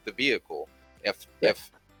in the vehicle.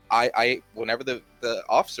 If I whenever the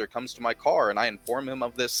officer comes to my car and I inform him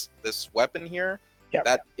of this weapon here,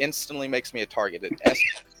 that instantly makes me a target. It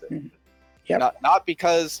escalates it. Not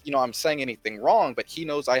because I'm saying anything wrong, but he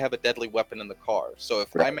knows I have a deadly weapon in the car. So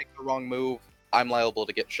if I make the wrong move, I'm liable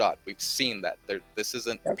to get shot. We've seen that. This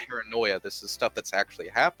isn't paranoia. This is stuff that's actually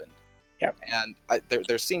happened. And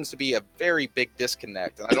there seems to be a very big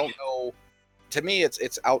disconnect, and I don't know. To me,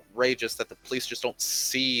 it's outrageous that the police just don't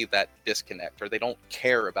see that disconnect, or they don't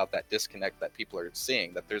care about that disconnect that people are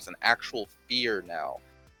seeing, that there's an actual fear now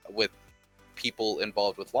with people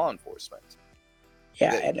involved with law enforcement.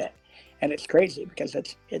 And it's crazy because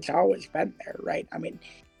it's always been there, right?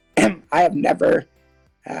 I have never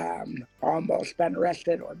almost been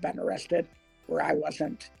arrested or been arrested where I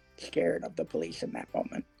wasn't scared of the police in that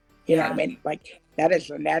moment. You know what I mean? That is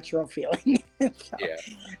a natural feeling.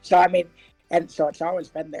 And so it's always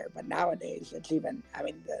been there, but nowadays it's even,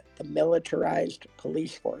 the militarized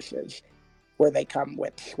police forces where they come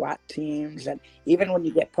with SWAT teams. And even when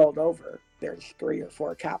you get pulled over, there's 3 or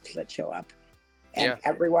 4 cops that show up. And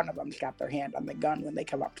every one of them's got their hand on the gun when they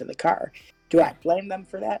come up to the car. Do I blame them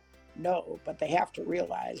for that? No, but they have to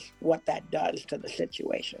realize what that does to the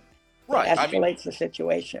situation. Right. It escalates the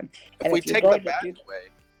situation. If we take the badge away,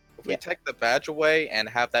 we take the badge away and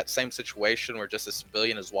have that same situation where just a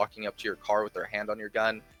civilian is walking up to your car with their hand on your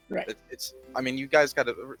gun, it's. I mean, you guys got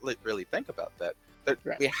to really think about that.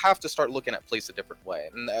 We have to start looking at police a different way,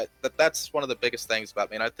 and that's one of the biggest things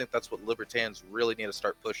about me. And I think that's what libertarians really need to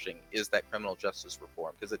start pushing, is that criminal justice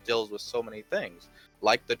reform, because it deals with so many things,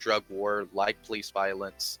 like the drug war, like police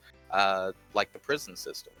violence, like the prison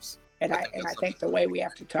systems. And I think the way we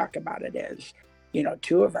have to talk about it is,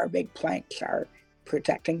 2 of our big planks are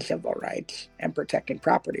protecting civil rights and protecting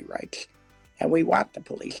property rights, and we want the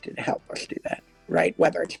police to help us do that, right?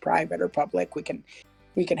 Whether it's private or public, we can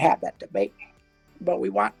have that debate. But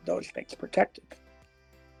we want those things protected.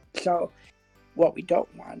 So what we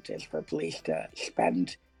don't want is for police to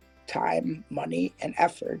spend time, money, and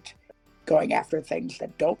effort going after things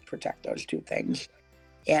that don't protect those 2 things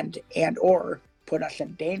and or put us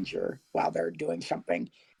in danger while they're doing something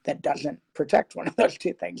that doesn't protect one of those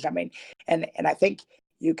 2 things. I mean, and I think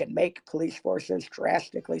you can make police forces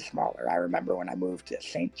drastically smaller. I remember when I moved to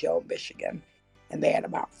St. Joe, Michigan, and they had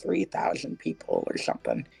about 3,000 people or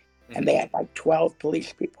something. And they had like 12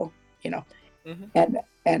 police people, and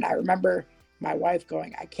I remember my wife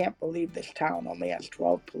going, I can't believe this town only has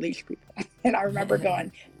 12 police people. And I remember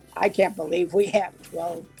going, I can't believe we have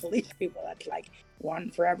 12 police people. That's like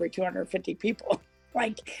 1 for every 250 people.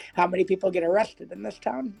 Like, how many people get arrested in this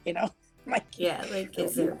town? Like,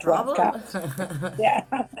 is there a problem?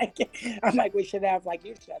 I'm like, we should have, like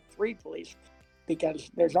you said, 3 police, because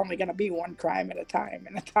there's only going to be 1 crime at a time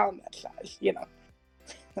in a town that size,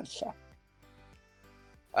 So.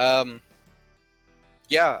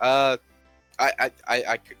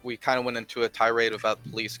 We kind of went into a tirade about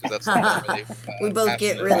police, because that's not really, we both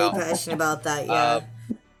get really passionate about that.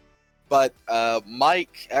 But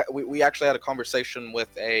Mike, we actually had a conversation with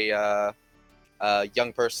a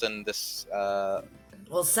young person this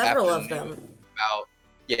several of them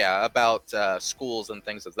about schools and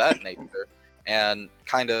things of that nature, and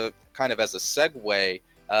kind of as a segue.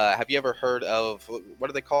 Have you ever heard of, what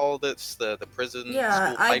do they call this? The prison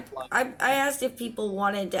school pipeline? I asked if people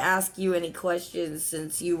wanted to ask you any questions,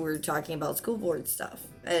 since you were talking about school board stuff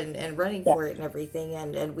and running for it and everything.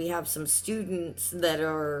 And we have some students that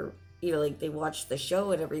are, like, they watch the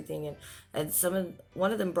show and everything. And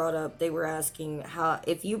one of them brought up, they were asking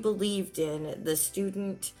if you believed in the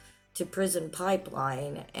student to prison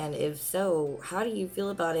pipeline, and if so, how do you feel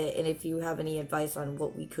about it? And if you have any advice on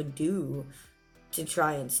what we could do to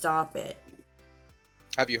try and stop it.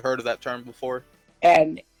 Have you heard of that term before?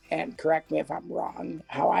 And correct me if I'm wrong,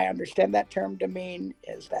 how I understand that term to mean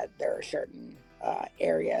is that there are certain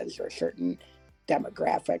areas or certain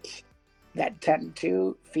demographics that tend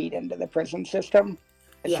to feed into the prison system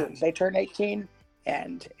as soon as they turn 18,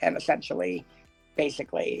 and essentially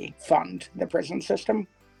basically fund the prison system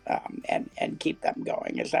and keep them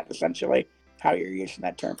going. Is that essentially how you're using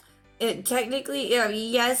that term? Technically,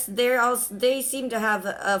 yes. They seem to have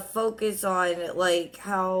a focus on, like,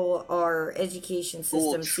 how our education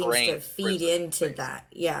system seems to feed into that.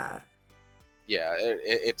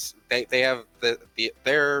 It's they have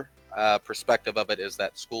their perspective of it is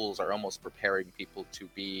that schools are almost preparing people to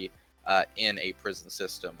be in a prison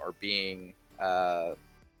system, or being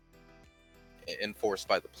enforced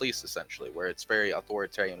by the police, essentially, where it's very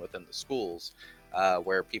authoritarian within the schools.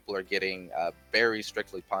 Where people are getting very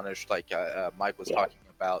strictly punished. Like Mike was talking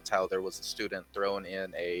about how there was a student thrown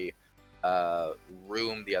in a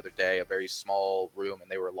room the other day, a very small room,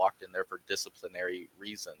 and they were locked in there for disciplinary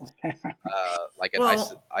reasons, like an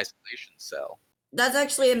isolation cell. That's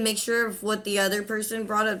actually a mixture of what the other person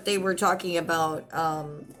brought up. They were talking about,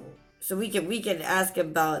 so we could ask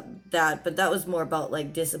about that, but that was more about,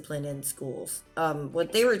 like, discipline in schools.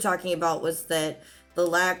 What they were talking about was that the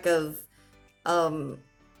lack of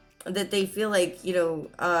that they feel like,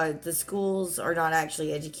 the schools are not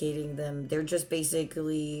actually educating them. They're just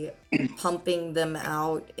basically pumping them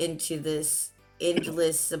out into this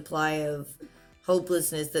endless supply of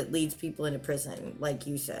hopelessness that leads people into prison, like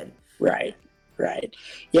you said. Right.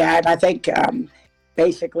 Yeah, and I think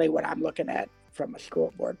basically what I'm looking at from a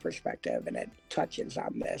school board perspective, and it touches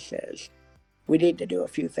on this, is we need to do a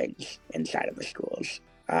few things inside of the schools.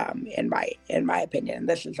 In my opinion, and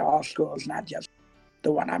this is all schools, not just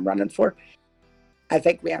the one I'm running for. I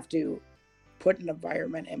think we have to put an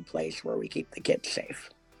environment in place where we keep the kids safe.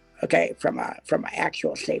 Okay, from an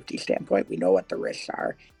actual safety standpoint, we know what the risks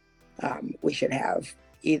are. We should have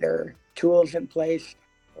either tools in place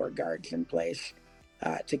or guards in place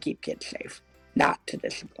to keep kids safe, not to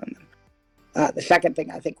discipline them. The second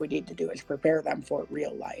thing I think we need to do is prepare them for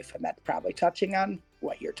real life, and that's probably touching on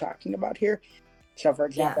what you're talking about here. So, for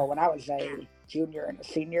example, when I was a junior and a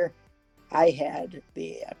senior, I had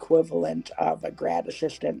the equivalent of a grad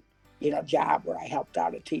assistant, job where I helped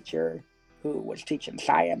out a teacher who was teaching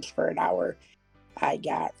science for an hour. I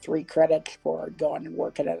got 3 credits for going and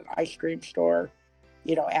working at an ice cream store,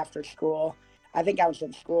 after school. I think I was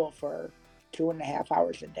in school for 2.5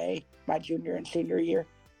 hours a day my junior and senior year.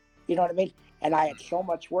 You know what I mean? And I had so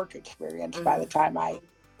much work experience by the time I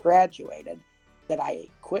graduated that I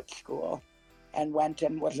quit school and went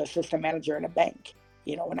and was assistant manager in a bank,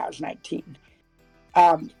 when I was 19.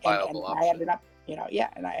 And I ended up,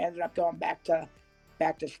 and I ended up going back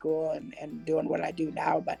to school and doing what I do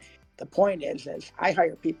now. But the point is I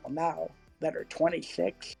hire people now that are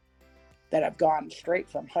 26 that have gone straight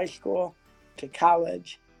from high school to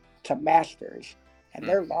college to master's, and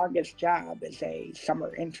their longest job is a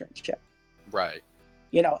summer internship. Right.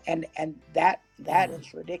 And that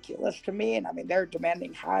is ridiculous to me. And I mean, they're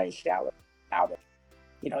demanding high salary now that,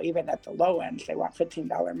 even at the low ends, they want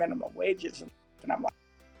 $15 minimum wages. And I'm like,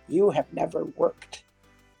 you have never worked.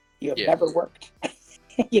 You have never worked.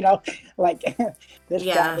 Like this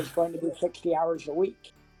job is going to be 60 hours a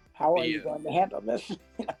week. How are you going to handle this?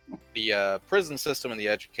 The prison system and the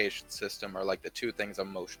education system are like the two things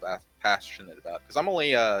I'm most passionate about, because I'm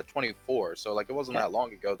only 24, so like it wasn't that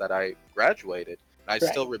long ago that I graduated. And I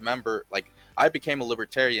still remember, like, I became a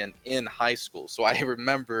libertarian in high school, so I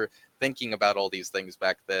remember thinking about all these things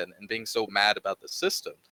back then and being so mad about the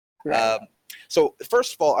system. So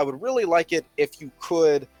first of all, I would really like it if you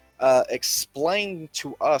could explain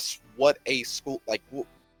to us what a school, like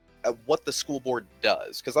what the school board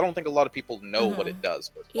does, because I don't think a lot of people know what it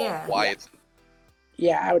does. Why it's.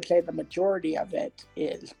 Yeah, I would say the majority of it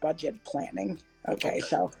is budget planning. Okay.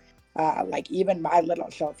 So like even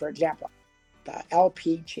so for example, the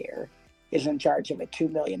LP chair is in charge of a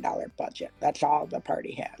 $2 million budget. That's all the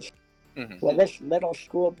party has. Well, this little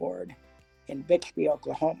school board in Bixby,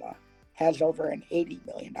 Oklahoma has over an $80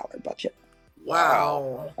 million budget.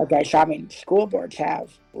 Wow. Okay, so I mean, school boards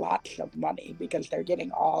have lots of money because they're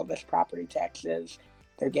getting all this property taxes,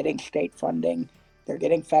 they're getting state funding, they're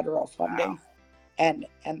getting federal funding, and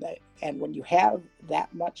when you have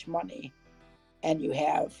that much money, and you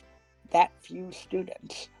have that few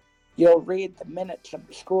students, you'll read the minutes of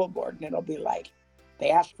the school board, and it'll be like,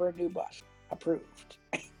 they asked for a new bus, approved.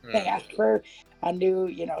 They asked for a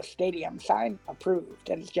new, stadium sign, approved,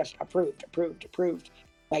 and it's just approved.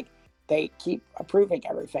 Like, they keep approving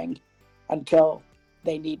everything until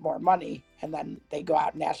they need more money, and then they go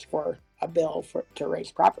out and ask for a bill to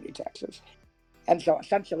raise property taxes. And so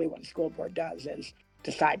essentially what the school board does is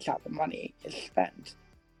decides how the money is spent.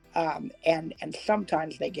 And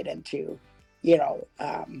sometimes they get into,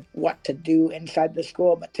 what to do inside the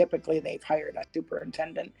school, but typically they've hired a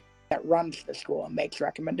superintendent that runs the school and makes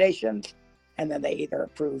recommendations, and then they either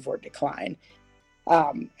approve or decline.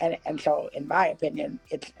 And so, in my opinion,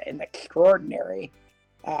 it's an extraordinarily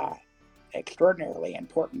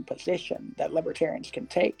important position that libertarians can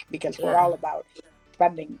take, because we're all about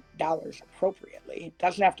spending dollars appropriately. It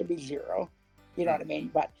doesn't have to be zero, you know what I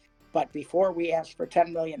mean? But before we ask for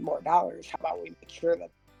 $10 million more, how about we make sure that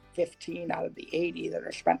 15 out of the 80 that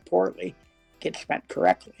are spent poorly get spent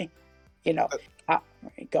correctly? Go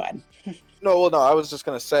ahead. No, I was just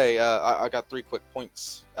going to say, I got 3 quick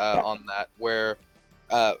points on that, where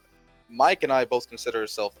Mike and I both consider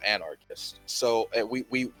ourselves anarchists. So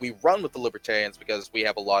we run with the libertarians because we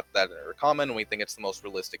have a lot that are common, and we think it's the most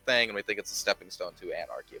realistic thing, and we think it's a stepping stone to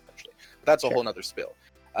anarchy eventually. But that's a whole nother spill.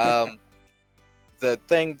 The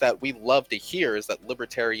thing that we love to hear is that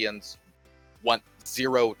libertarians want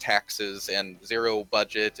zero taxes and zero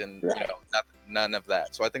budget and none of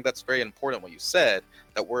that. So I think that's very important what you said,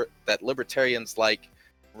 that libertarians like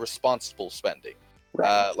responsible spending.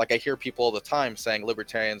 Like I hear people all the time saying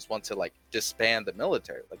libertarians want to like disband the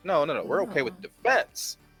military. Like no, we're okay with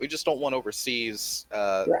defense. We just don't want overseas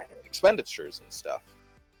expenditures and stuff.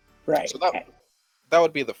 So that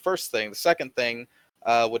would be the first thing. The second thing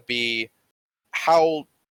would be how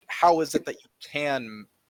is it that you can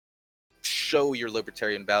show your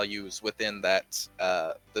libertarian values within that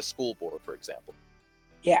the school board, for example?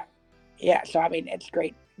 So I mean, it's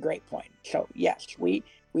great point. So yes, we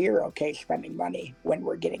are okay spending money when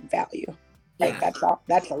we're getting value. Right?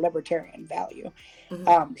 That's a libertarian value.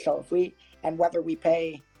 So whether we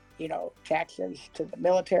pay taxes to the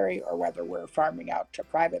military or whether we're farming out to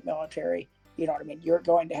private military, You know what I mean? You're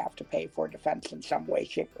going to have to pay for defense in some way,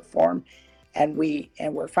 shape, or form, and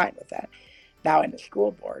we're fine with that. Now, in the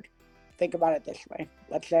school board, think about it this way.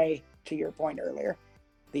 Let's say, to your point earlier,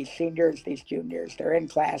 these seniors, these juniors, they're in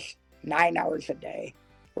class 9 hours a day.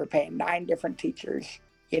 We're paying 9 different teachers,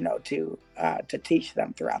 to teach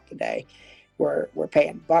them throughout the day. We're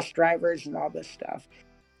paying bus drivers and all this stuff.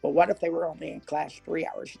 But what if they were only in class 3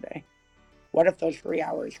 hours a day? What if those 3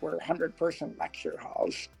 hours were 100-person lecture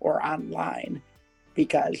halls or online?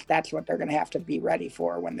 Because that's what they're going to have to be ready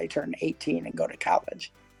for when they turn 18 and go to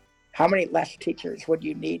college. How many less teachers would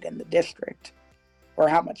you need in the district? Or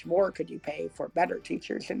how much more could you pay for better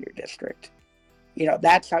teachers in your district?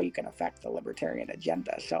 That's how you can affect the libertarian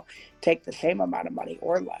agenda. So take the same amount of money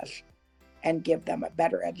or less and give them a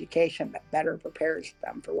better education that better prepares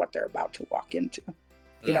them for what they're about to walk into.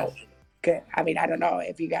 I mean, I don't know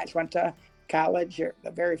if you guys went to college, or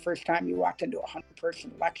the very first time you walked into a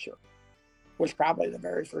 100-person lecture was probably the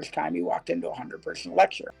very first time you walked into a 100-person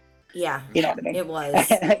lecture. Yeah, you know what I mean? It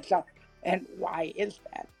was. So, and why is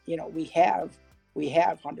that? We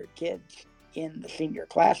have 100 kids in the senior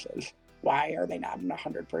classes. Why are they not in a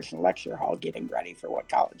 100-person lecture hall getting ready for what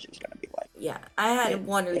college is going to be like? Yeah, I had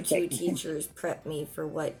one or two teachers prep me for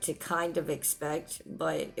what to kind of expect,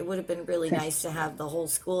 but it would have been really nice to have the whole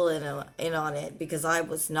school in on it, because I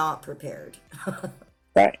was not prepared.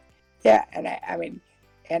 Right. Yeah, and I mean,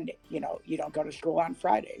 and you don't go to school on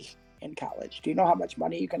Fridays in college. Do you know how much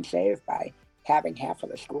money you can save by having half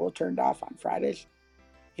of the school turned off on Fridays?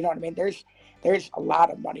 You know what I mean? There's a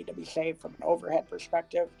lot of money to be saved from an overhead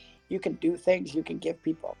perspective. You can do things. You can give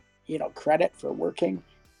people, credit for working,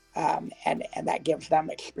 and that gives them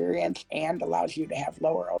experience and allows you to have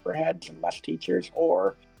lower overheads and less teachers,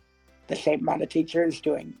 or the same amount of teachers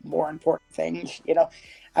doing more important things.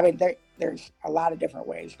 I mean, there's a lot of different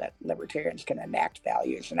ways that libertarians can enact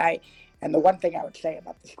values. And the one thing I would say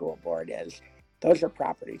about the school board is those are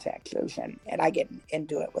property taxes, and I get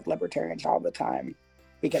into it with libertarians all the time,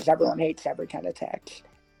 because everyone hates every kind of tax,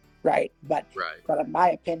 right? But in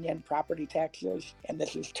my opinion, property taxes, and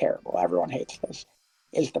this is terrible, everyone hates this,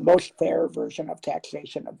 is the most fair version of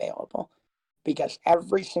taxation available, because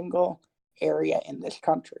every single area in this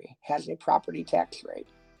country has a property tax rate,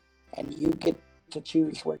 and you get to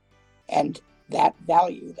choose where, and that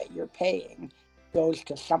value that you're paying goes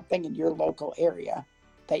to something in your local area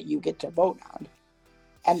that you get to vote on.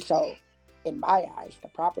 And so, in my eyes, the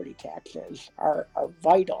property taxes are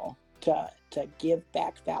vital to give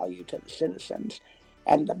back value to the citizens.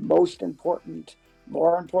 And the most important,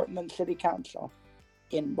 more important than city council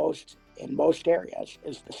in most areas,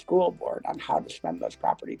 is the school board on how to spend those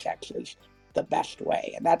property taxes the best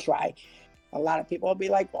way. And that's why a lot of people will be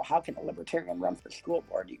like, well, how can a libertarian run for school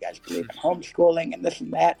board? You guys believe in homeschooling and this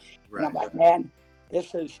and that. Right. And I'm like, man,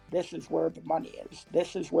 this is where the money is.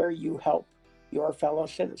 This is where you help your fellow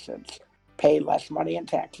citizens pay less money in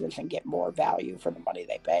taxes and get more value for the money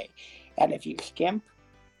they pay. And if you skimp,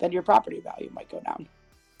 then your property value might go down.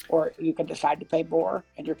 Or you can decide to pay more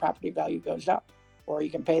and your property value goes up. Or you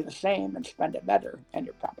can pay the same and spend it better and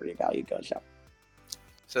your property value goes up.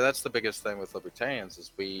 So that's the biggest thing with libertarians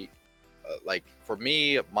is for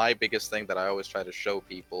me, my biggest thing that I always try to show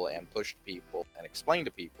people and push to people and explain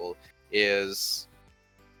to people is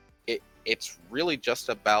it's really just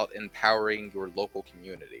about empowering your local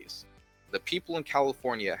communities. The people in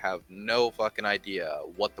California have no fucking idea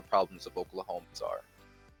what the problems of Oklahomans are.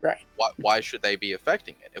 Right. Why should they be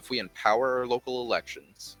affecting it? If we empower our local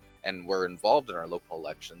elections and we're involved in our local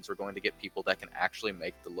elections, we're going to get people that can actually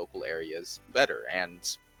make the local areas better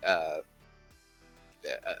and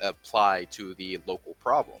apply to the local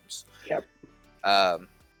problems. Yep.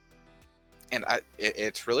 And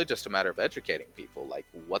it's really just a matter of educating people, like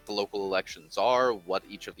what the local elections are, what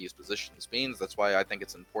each of these positions means. That's why I think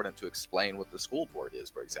it's important to explain what the school board is,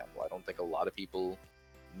 for example. I don't think a lot of people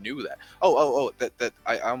knew that. That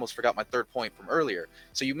I almost forgot my third point from earlier.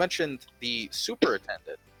 So you mentioned the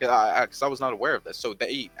superintendent, because I was not aware of this. So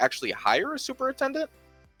they actually hire a superintendent?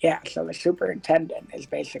 Yeah, so the superintendent is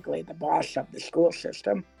basically the boss of the school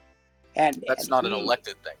system. And that's not an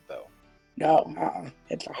elected thing, though. No,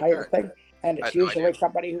 it's a higher thing. And it's usually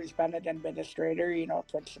somebody who's been an administrator,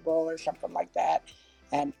 principal or something like that,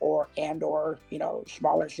 or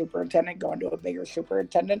smaller superintendent going to a bigger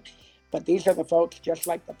superintendent. But these are the folks, just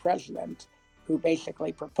like the president, who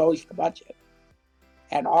basically propose the budget.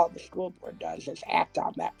 And all the school board does is act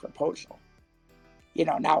on that proposal.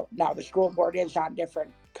 Now the school board is on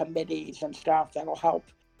different committees and stuff that'll help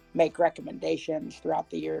make recommendations throughout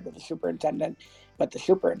the year to the superintendent. But the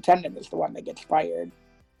superintendent is the one that gets fired,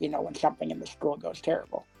 when something in the school goes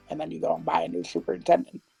terrible. And then you go and buy a new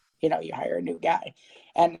superintendent, you hire a new guy,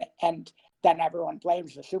 and then everyone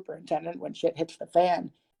blames the superintendent when shit hits the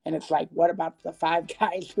fan. And it's like, what about the 5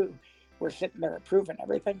 guys who were sitting there approving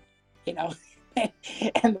everything,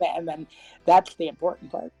 and then that's the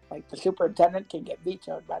important part. Like, the superintendent can get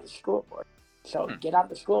vetoed by the school board. So get on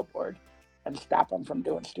the school board and stop them from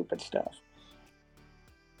doing stupid stuff.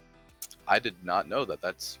 I did not know that.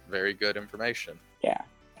 That's very good information. Yeah.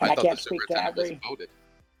 And I thought can't the speak to superintendent every. was voted.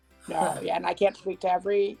 No, yeah, and I can't speak to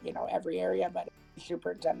every area, but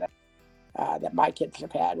superintendent that my kids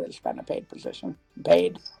have had has been a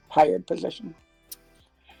hired position.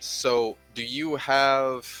 So, do you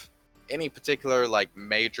have any particular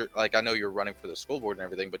major, I know you're running for the school board and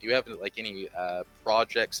everything, but do you have any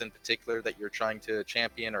projects in particular that you're trying to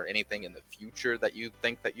champion, or anything in the future that you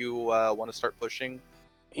think that you want to start pushing?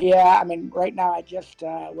 Yeah, I mean, right now I just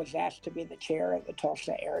was asked to be the chair of the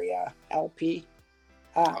Tulsa area LP.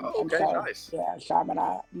 Nice. Yeah, so I'm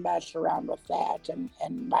gonna mess around with that, and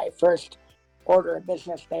my first order of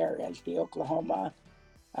business there is the Oklahoma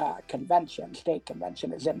state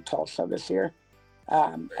convention is in Tulsa this year.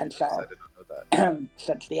 And so I did not know that.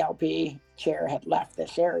 Since the LP chair had left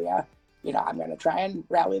this area, I'm going to try and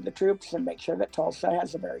rally the troops and make sure that Tulsa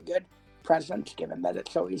has a very good presence, given that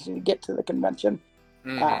it's so easy to get to the convention.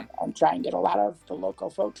 And try and get a lot of the local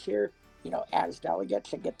folks here, as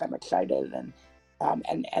delegates, and get them excited, and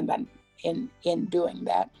then in doing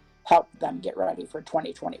that, help them get ready for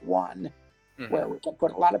 2021, where we can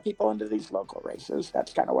put a lot of people into these local races.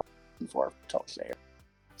 That's kind of what I'm looking for Tulsa here.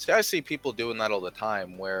 See, I see people doing that all the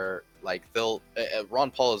time, where they'll. Ron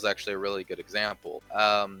Paul is actually a really good example.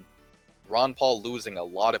 Ron Paul losing a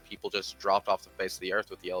lot of people just dropped off the face of the earth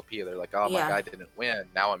with the LP. They're like, oh, my guy didn't win.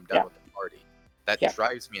 Now I'm done with the party. That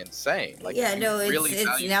drives me insane.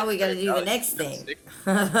 It's now we got to do the next thing.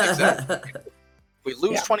 Exactly. We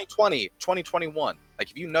lose 2020, 2021.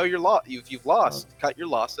 If you know you've lost, cut your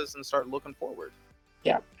losses and start looking forward.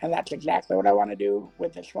 Yeah, and that's exactly what I want to do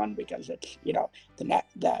with this one, because it's,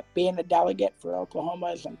 the being a delegate for Oklahoma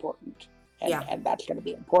is important, and that's going to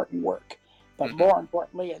be important work. But more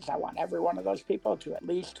importantly is I want every one of those people to at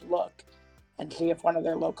least look and see if one of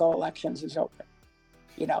their local elections is open,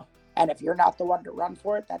 and if you're not the one to run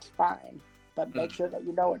for it, that's fine. But make sure that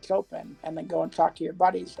it's open, and then go and talk to your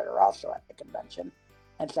buddies that are also at the convention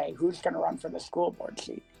and say, who's going to run for the school board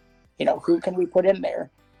seat? Who can we put in there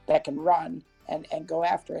that can run and go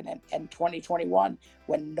after it? And 2021,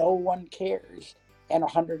 when no one cares and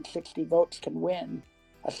 160 votes can win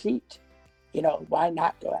a seat, why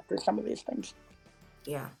not go after some of these things?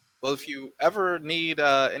 Yeah. Well, if you ever need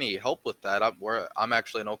any help with that, I'm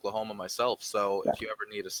actually in Oklahoma myself, so if you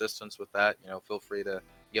ever need assistance with that, feel free to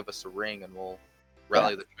give us a ring, and we'll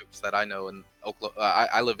rally the troops that I know in Oklahoma.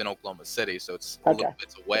 I live in Oklahoma City, so it's a little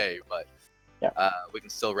bit away, but we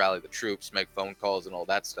can still rally the troops, make phone calls, and all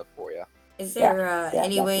that stuff for you. Is there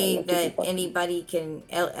any way that anybody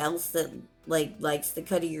else that likes the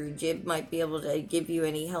cut of your jib might be able to give you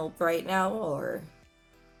any help right now, or?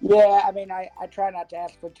 Yeah, I mean, I try not to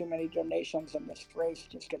ask for too many donations in this race,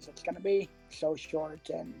 just because it's going to be so short,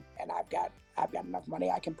 and I've got enough money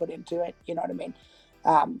I can put into it. You know what I mean?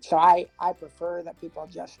 So I prefer that people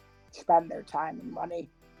just spend their time and money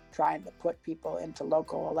trying to put people into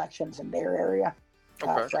local elections in their area.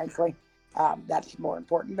 Frankly, that's more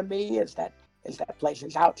important to me. Is that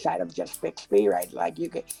places outside of just Bixby, right? Like you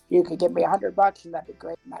could give me $100 and that'd be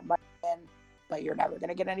great, and I might win, but you're never going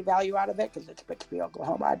to get any value out of it because it's Bixby,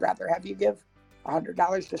 Oklahoma. I'd rather have you give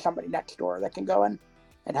 $100 to somebody next door that can go in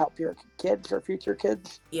and help your kids or future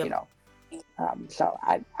kids. Yep. So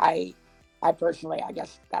I personally, I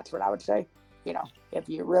guess that's what I would say. If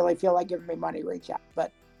you really feel like giving me money, reach out.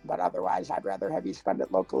 But otherwise, I'd rather have you spend it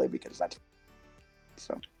locally, because that's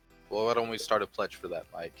so. Well, why don't we start a pledge for that,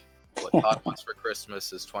 Mike? What Todd wants for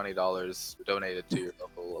Christmas is $20 donated to your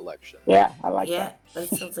local election. Yeah, I like that. Yeah,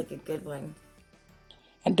 that sounds like a good one.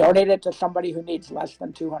 And donate it to somebody who needs less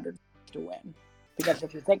than 200 to win. Because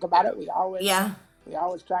if you think about it, we always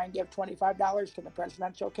try and give $25 to the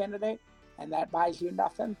presidential candidate, and that buys you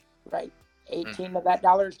nothing, right? 18 of that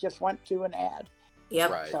dollars just went to an ad.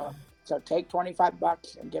 Yep. Right. So take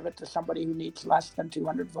 $25 and give it to somebody who needs less than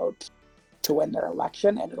 200 votes to win their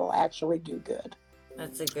election, and it'll actually do good.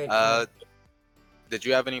 That's a good one. Did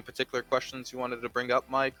you have any particular questions you wanted to bring up,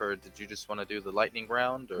 Mike, or did you just want to do the lightning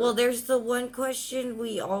round? Or? Well, there's the one question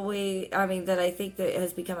that I think that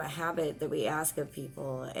has become a habit that we ask of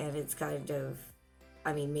people, and it's kind of,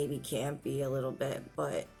 maybe campy a little bit,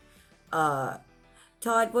 but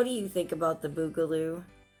Todd, what do you think about the Boogaloo?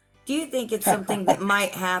 Do you think it's something that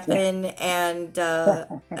might happen, and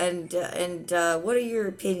what are your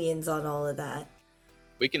opinions on all of that?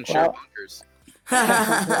 We can share Well, bunkers.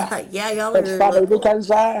 Yeah, y'all it's are funny local.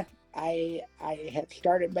 because I had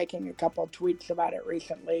started making a couple of tweets about it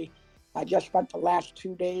recently. I just spent the last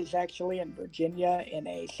 2 days actually in Virginia in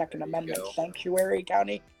a Second There you Amendment go. sanctuary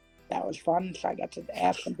county. That was fun, so I got to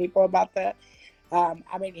ask some people about that.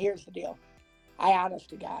 I mean, here's the deal. I honest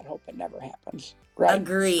to God hope it never happens. Right?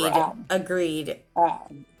 Agreed. Right. Agreed.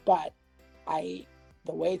 But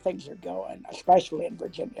the way things are going, especially in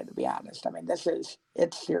Virginia, to be honest, I mean,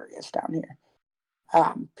 it's serious down here.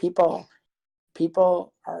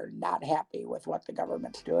 People are not happy with what the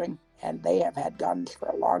government's doing, and they have had guns for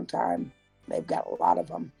a long time. They've got a lot of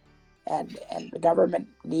them, and the government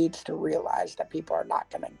needs to realize that people are not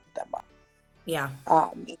going to give them up. Yeah.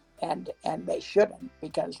 And they shouldn't,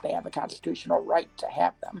 because they have a constitutional right to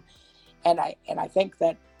have them. And I think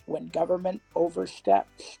that when government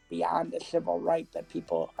oversteps beyond the civil right that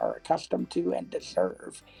people are accustomed to and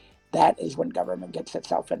deserve, that is when government gets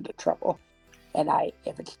itself into trouble. And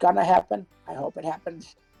if it's gonna happen, I hope it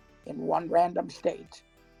happens in one random state,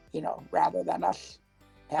 rather than us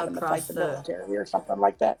having to fight the military or something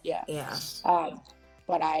like that. Yeah. Yeah.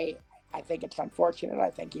 But I think it's unfortunate. I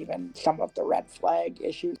think even some of the red flag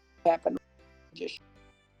issues happen, just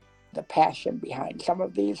the passion behind some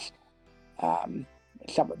of these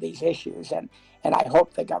issues, and I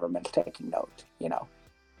hope the government's taking note.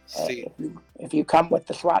 See, If you come with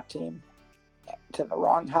the SWAT team to the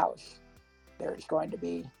wrong house, there's going to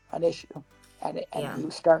be an issue, and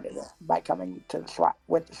you started it by coming to the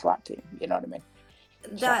SWAT team. You know what I mean?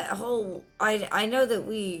 That whole I know that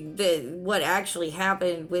what actually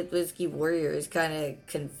happened with Whiskey Warrior is kind of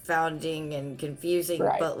confounding and confusing,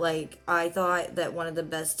 Right. But like I thought that one of the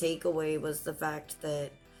best takeaway was the fact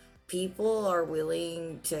that people are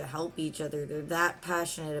willing to help each other. They're that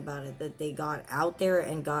passionate about it that they got out there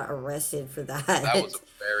and got arrested for that. that was a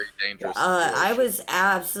very dangerous I situation. was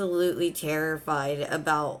absolutely terrified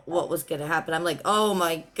about what was going to happen. I'm like, oh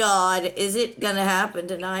my God, is it going to happen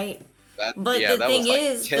tonight? But the that thing was like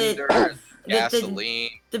is tinder that and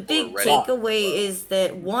gasoline. the big people were ready to takeaway blow. is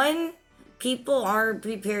that one, people aren't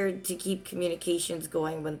prepared to keep communications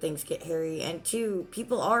going when things get hairy, and two,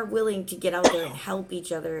 people are willing to get out there and help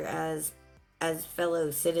each other as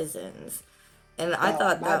fellow citizens. And I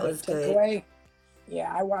thought that was good. Takeaway,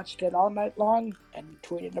 yeah, I watched it all night long and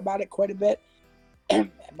tweeted about it quite a bit.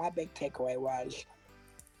 And my big takeaway was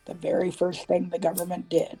the very first thing the government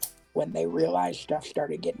did when they realized stuff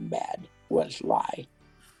started getting bad was lie.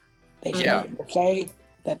 They started to say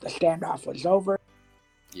that the standoff was over.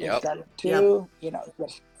 They started to,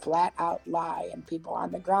 just flat out lie, and people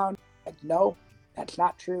on the ground like, no, that's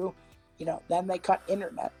not true. Then they cut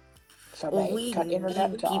internet. So they cut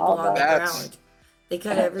internet to people all on the the ground. They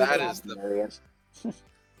cut everything. areas.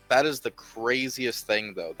 That is the craziest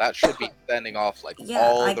thing, though. That should be sending off like Yeah,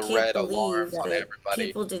 all I the can't red believe alarms on that everybody.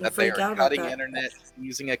 people didn't That they freak are out about cutting that. internet,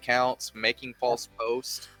 seizing accounts, making false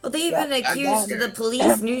posts. Well, they even accused then- the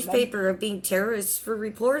police newspaper of being terrorists for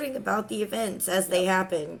reporting about the events as they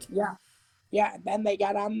happened. Yeah, and then they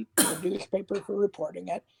got on the newspaper for reporting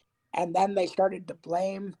it, and then they started to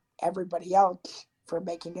blame everybody else for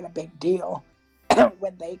making it a big deal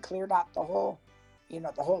when they cleared out the whole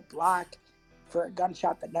block for a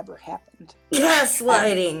gunshot that never happened.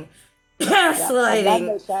 Gaslighting. Gaslighting. And then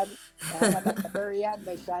they said, and then at the very end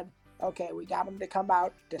they said, okay, we got him to come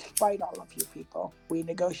out despite all of you people. We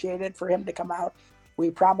negotiated for him to come out.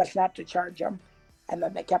 We promised not to charge him. And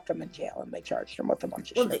then they kept him in jail, and they charged him with a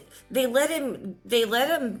bunch of shit. They let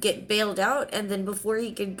him get bailed out, and then before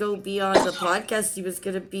he could go be on the podcast he was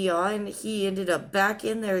going to be on, he ended up back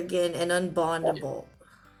in there again and unbondable.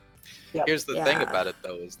 Here's the thing about it,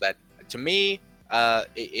 though, is that to me,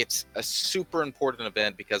 it's a super important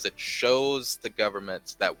event because it shows the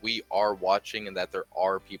government that we are watching and that there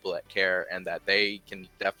are people that care and that they can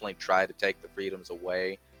definitely try to take the freedoms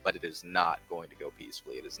away, but it is not going to go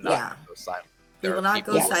peacefully. It is not going to go silent. They will not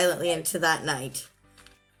go silently into that night.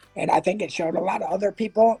 And I think it showed a lot of other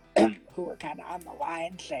people who were kind of on the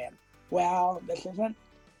line saying, well, this isn't,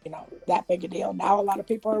 that big a deal. Now a lot of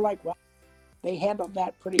people are like, well, they handled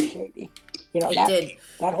that pretty shady.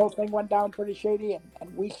 That whole thing went down pretty shady,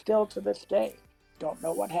 and we still to this day don't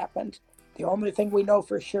know what happened. The only thing we know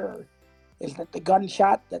for sure is that the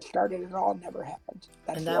gunshot that started it all never happened.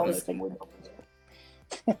 That's the only thing we know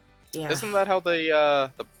for sure. Isn't that how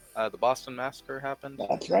the Boston Massacre happened?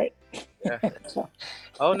 That's right. Yeah.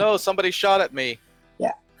 Oh no, somebody shot at me.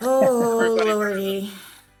 Yeah. Oh lordy.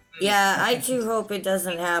 Yeah, I too hope it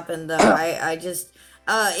doesn't happen though. I just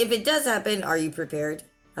if it does happen, are you prepared?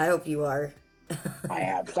 I hope you are. I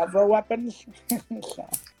have several weapons.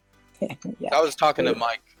 Yeah. I was talking to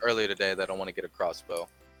Mike earlier today that I don't want to get a crossbow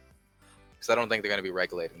because I don't think they're going to be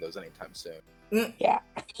regulating those anytime soon. Yeah.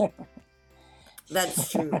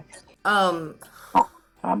 That's true. I'm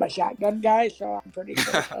a shotgun guy, so I'm pretty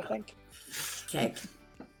safe, I think. Okay.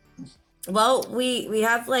 Well, we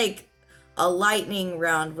have like a lightning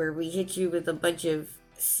round where we hit you with a bunch of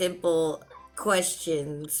simple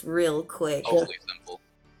questions real quick. Hopefully simple.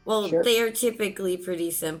 Well, Sure. they are typically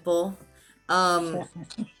pretty simple.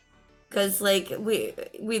 Cause like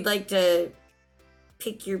we'd like to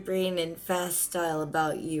pick your brain in fast style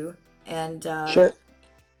about you, and Sure.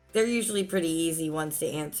 they're usually pretty easy ones to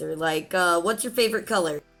answer. Like, what's your favorite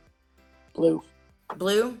color? Blue.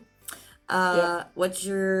 Blue. Yeah. What's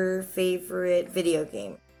your favorite video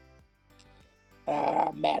game?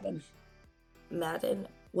 Madden. Madden.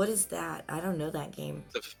 What is that? I don't know that game.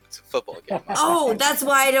 It's a football game. Oh, that's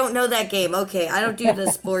why I don't know that game. Okay, I don't do the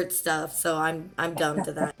sports stuff, so I'm dumb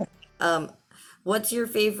to that. What's your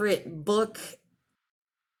favorite book?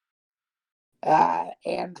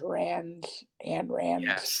 Ayn Rand's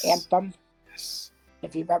Yes. Anthem. Yes.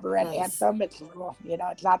 If you've ever read Nice. Anthem, it's a little,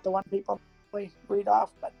 it's not the one people read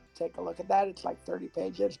off, but take a look at that. It's like 30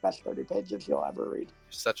 pages, best 30 pages you'll ever read.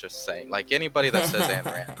 Such a saint. Like anybody that says Ayn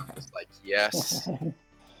Rand, I'm just like, yes.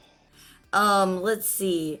 Let's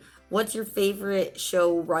see. What's your favorite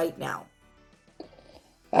show right now?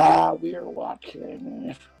 We are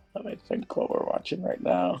watching. Let me think what we're watching right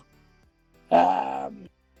now.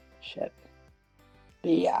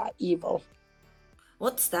 The Evil.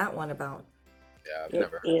 What's that one about? Yeah, I've It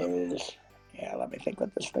never heard of it. is. Yeah, let me think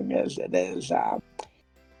what this thing is. It is.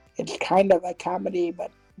 It's kind of a comedy,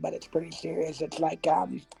 but it's pretty serious. It's like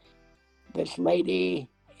this lady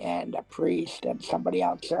and a priest and somebody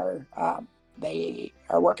else are they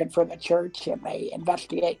are working for the church, and they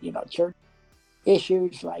investigate church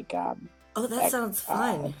issues like Oh, that sounds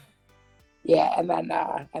fun. yeah, and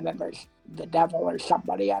then there's the devil or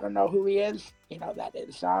somebody, I don't know who he is, that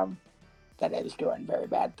is doing very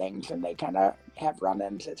bad things, and they kind of have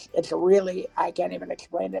run-ins. It's a really, I can't even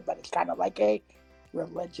explain it, but it's kind of like a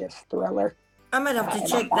religious thriller. I might have to And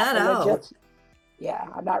check I'm not that out. religious. Yeah,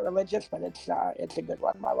 I'm not religious, but it's a good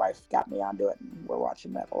one. My wife got me onto it, and we're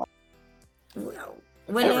watching that a lot. Wow.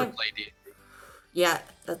 Have you ever played D&D? Yeah,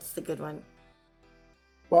 that's the good one.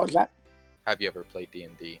 What was that? Have you ever played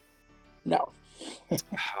D&D? No.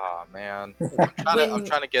 Oh man, I'm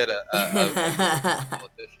trying to get a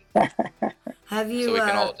politician Have you? so we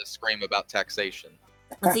can all just scream about taxation.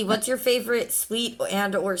 Let's see. What's your favorite sweet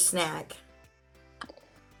and/or snack?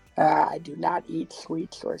 I do not eat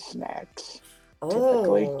sweets or snacks.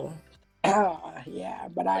 Oh. Yeah,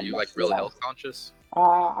 but Are you like real health conscious?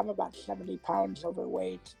 I'm about 70 pounds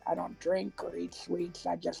overweight. I don't drink or eat sweets.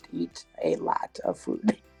 I just eat a lot of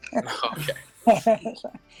food. Okay.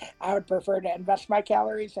 I would prefer to invest my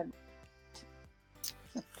calories and.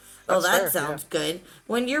 Oh, That's that fair, sounds good.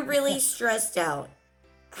 When you're really stressed out,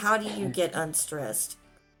 how do you get unstressed?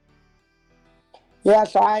 Yeah,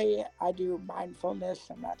 so I do mindfulness.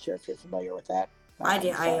 I'm not sure if you're familiar with that. I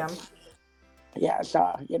am. Yeah,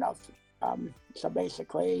 so so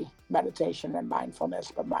basically meditation and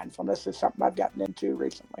mindfulness, but mindfulness is something I've gotten into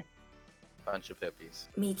recently. Bunch of hippies.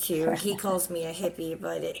 Me too. He calls me a hippie,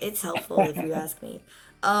 but it's helpful if you ask me.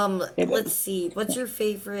 Let's see. What's your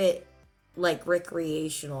favorite, like,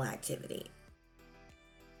 recreational activity?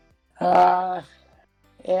 Yeah,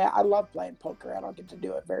 I love playing poker. I don't get to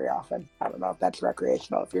do it very often. I don't know if that's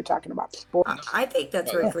recreational if you're talking about sports. I think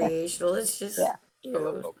that's recreational. It's just, Yeah. you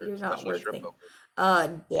know, you're not especially strip working.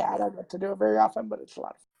 poker. Yeah, I don't get to do it very often, but it's a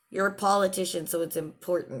lot of You're a politician, so it's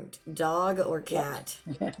important. Dog or cat?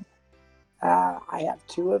 fun. I have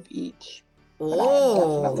two of each.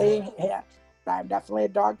 Oh. I'm definitely a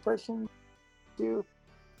dog person. You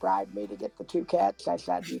bribed me to get the two cats. I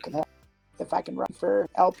said you can have if I can run for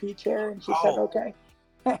LP chair, and she said okay.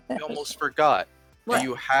 I almost forgot. What? Do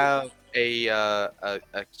you have a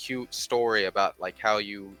cute story about like how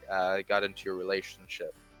you got into your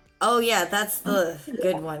relationship? Oh yeah, that's the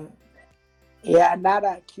good one. Yeah, not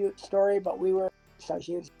a cute story, but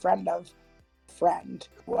she was a friend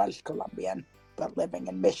who was Colombian, but living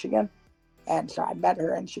in Michigan. And so I met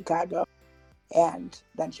her in Chicago, and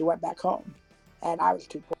then she went back home. And I was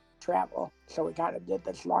too poor to travel. So we kind of did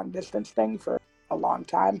this long distance thing for a long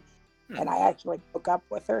time. And I actually broke up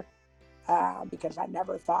with her because I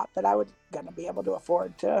never thought that I was going to be able to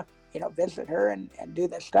afford to, visit her and do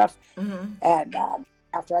this stuff. Mm-hmm. And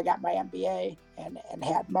after I got my MBA and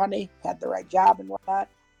had money, had the right job and whatnot,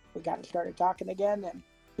 we kind of started talking again, and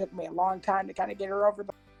it took me a long time to kind of get her over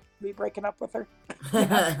me breaking up with her.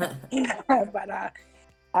 But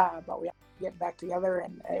we getting back together,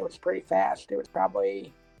 and it was pretty fast. It was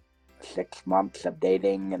probably 6 months of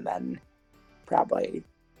dating, and then probably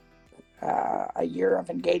a year of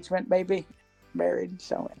engagement, maybe married.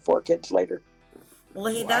 So, and 4 kids later. Well,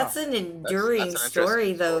 hey, Wow. that's an enduring That's an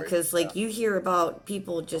story, interesting though, story. because like Yeah. you hear about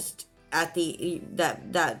people just at the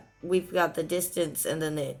that we've got the distance, and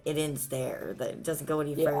then it ends there. That it doesn't go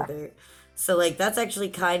any Yeah. further. So like that's actually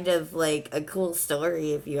kind of like a cool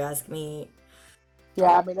story, if you ask me.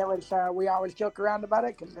 Yeah, I mean, it was. We always joke around about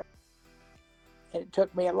it because it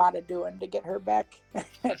took me a lot of doing to get her back,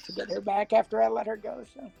 to get her back after I let her go.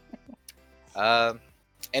 So.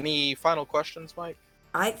 Any final questions, Mike?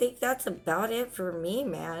 I think that's about it for me,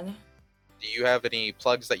 man. Do you have any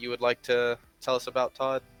plugs that you would like to tell us about,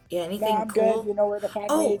 Todd? Yeah, No, anything I'm cool? good. You know where to find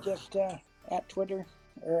Oh. me, just at Twitter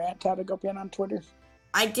or at Todd Hagopian on Twitter.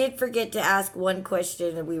 I did forget to ask one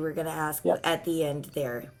question that we were going to ask Yep. at the end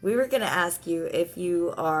there. We were going to ask you if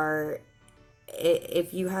you have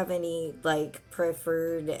any like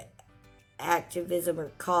preferred activism or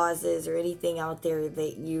causes or anything out there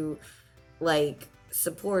that you like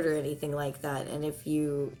support or anything like that, and if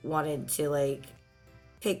you wanted to like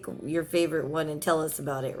pick your favorite one and tell us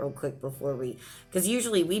about it real quick before we, because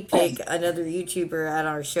usually we pick another YouTuber at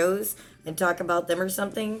our shows and talk about them or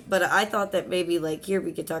something, but I thought that maybe like here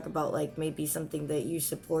we could talk about like maybe something that you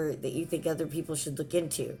support that you think other people should look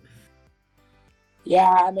into. Yeah,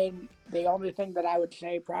 I mean, the only thing that I would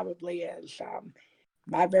say probably is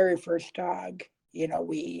my very first dog, you know,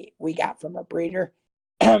 we got from a breeder.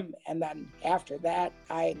 And then after that,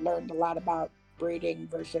 I learned a lot about breeding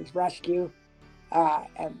versus rescue,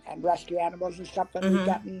 and rescue animals is something we've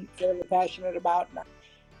gotten fairly passionate about. And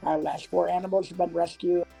our last 4 animals have been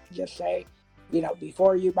rescue. Just say, you know,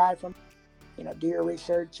 before you buy from, you know, do your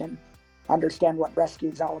research and understand what rescue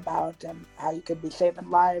is all about and how you could be saving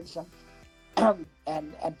lives and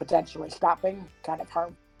potentially stopping kind of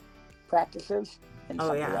harm practices in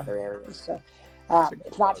some of the other areas. So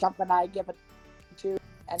it's not something I give it to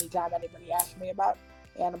anytime anybody asks me about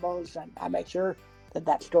animals, and I make sure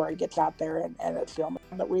that story gets out there, and it's the only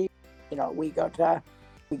one that we go to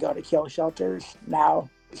kill shelters now.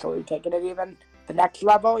 So we've taken it even the next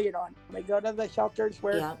level, you know, and we go to the shelters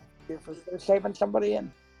where you're for sure saving somebody, and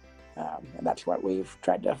that's what we've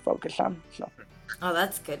tried to focus on. So. Oh,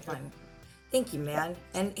 that's good, man. Thank you, man.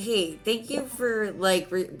 And hey, thank you for like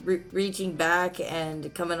reaching back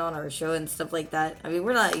and coming on our show and stuff like that. I mean,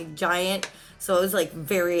 we're not giant, so I was like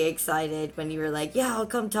very excited when you were like, "Yeah, I'll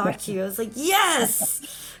come talk to you." I was like, "Yes!"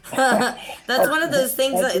 That's one of those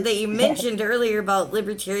things that you mentioned earlier about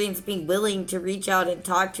libertarians being willing to reach out and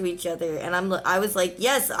talk to each other, and I was like,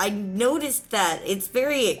 "Yes, I noticed that. It's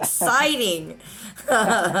very exciting."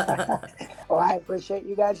 Well, I appreciate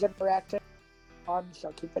you guys interacting.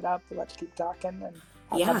 So keep it up. Let's keep talking, and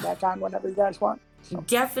I'll come back on whenever you guys want. So.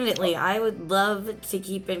 Definitely. I would love to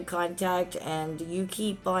keep in contact, and you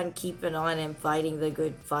keep on keeping on and fighting the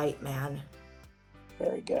good fight, man.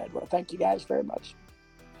 Very good. Well, thank you guys very much.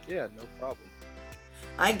 Yeah, no problem.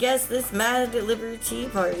 I guess this Mad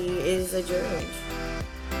LiberTEA party is adjourned.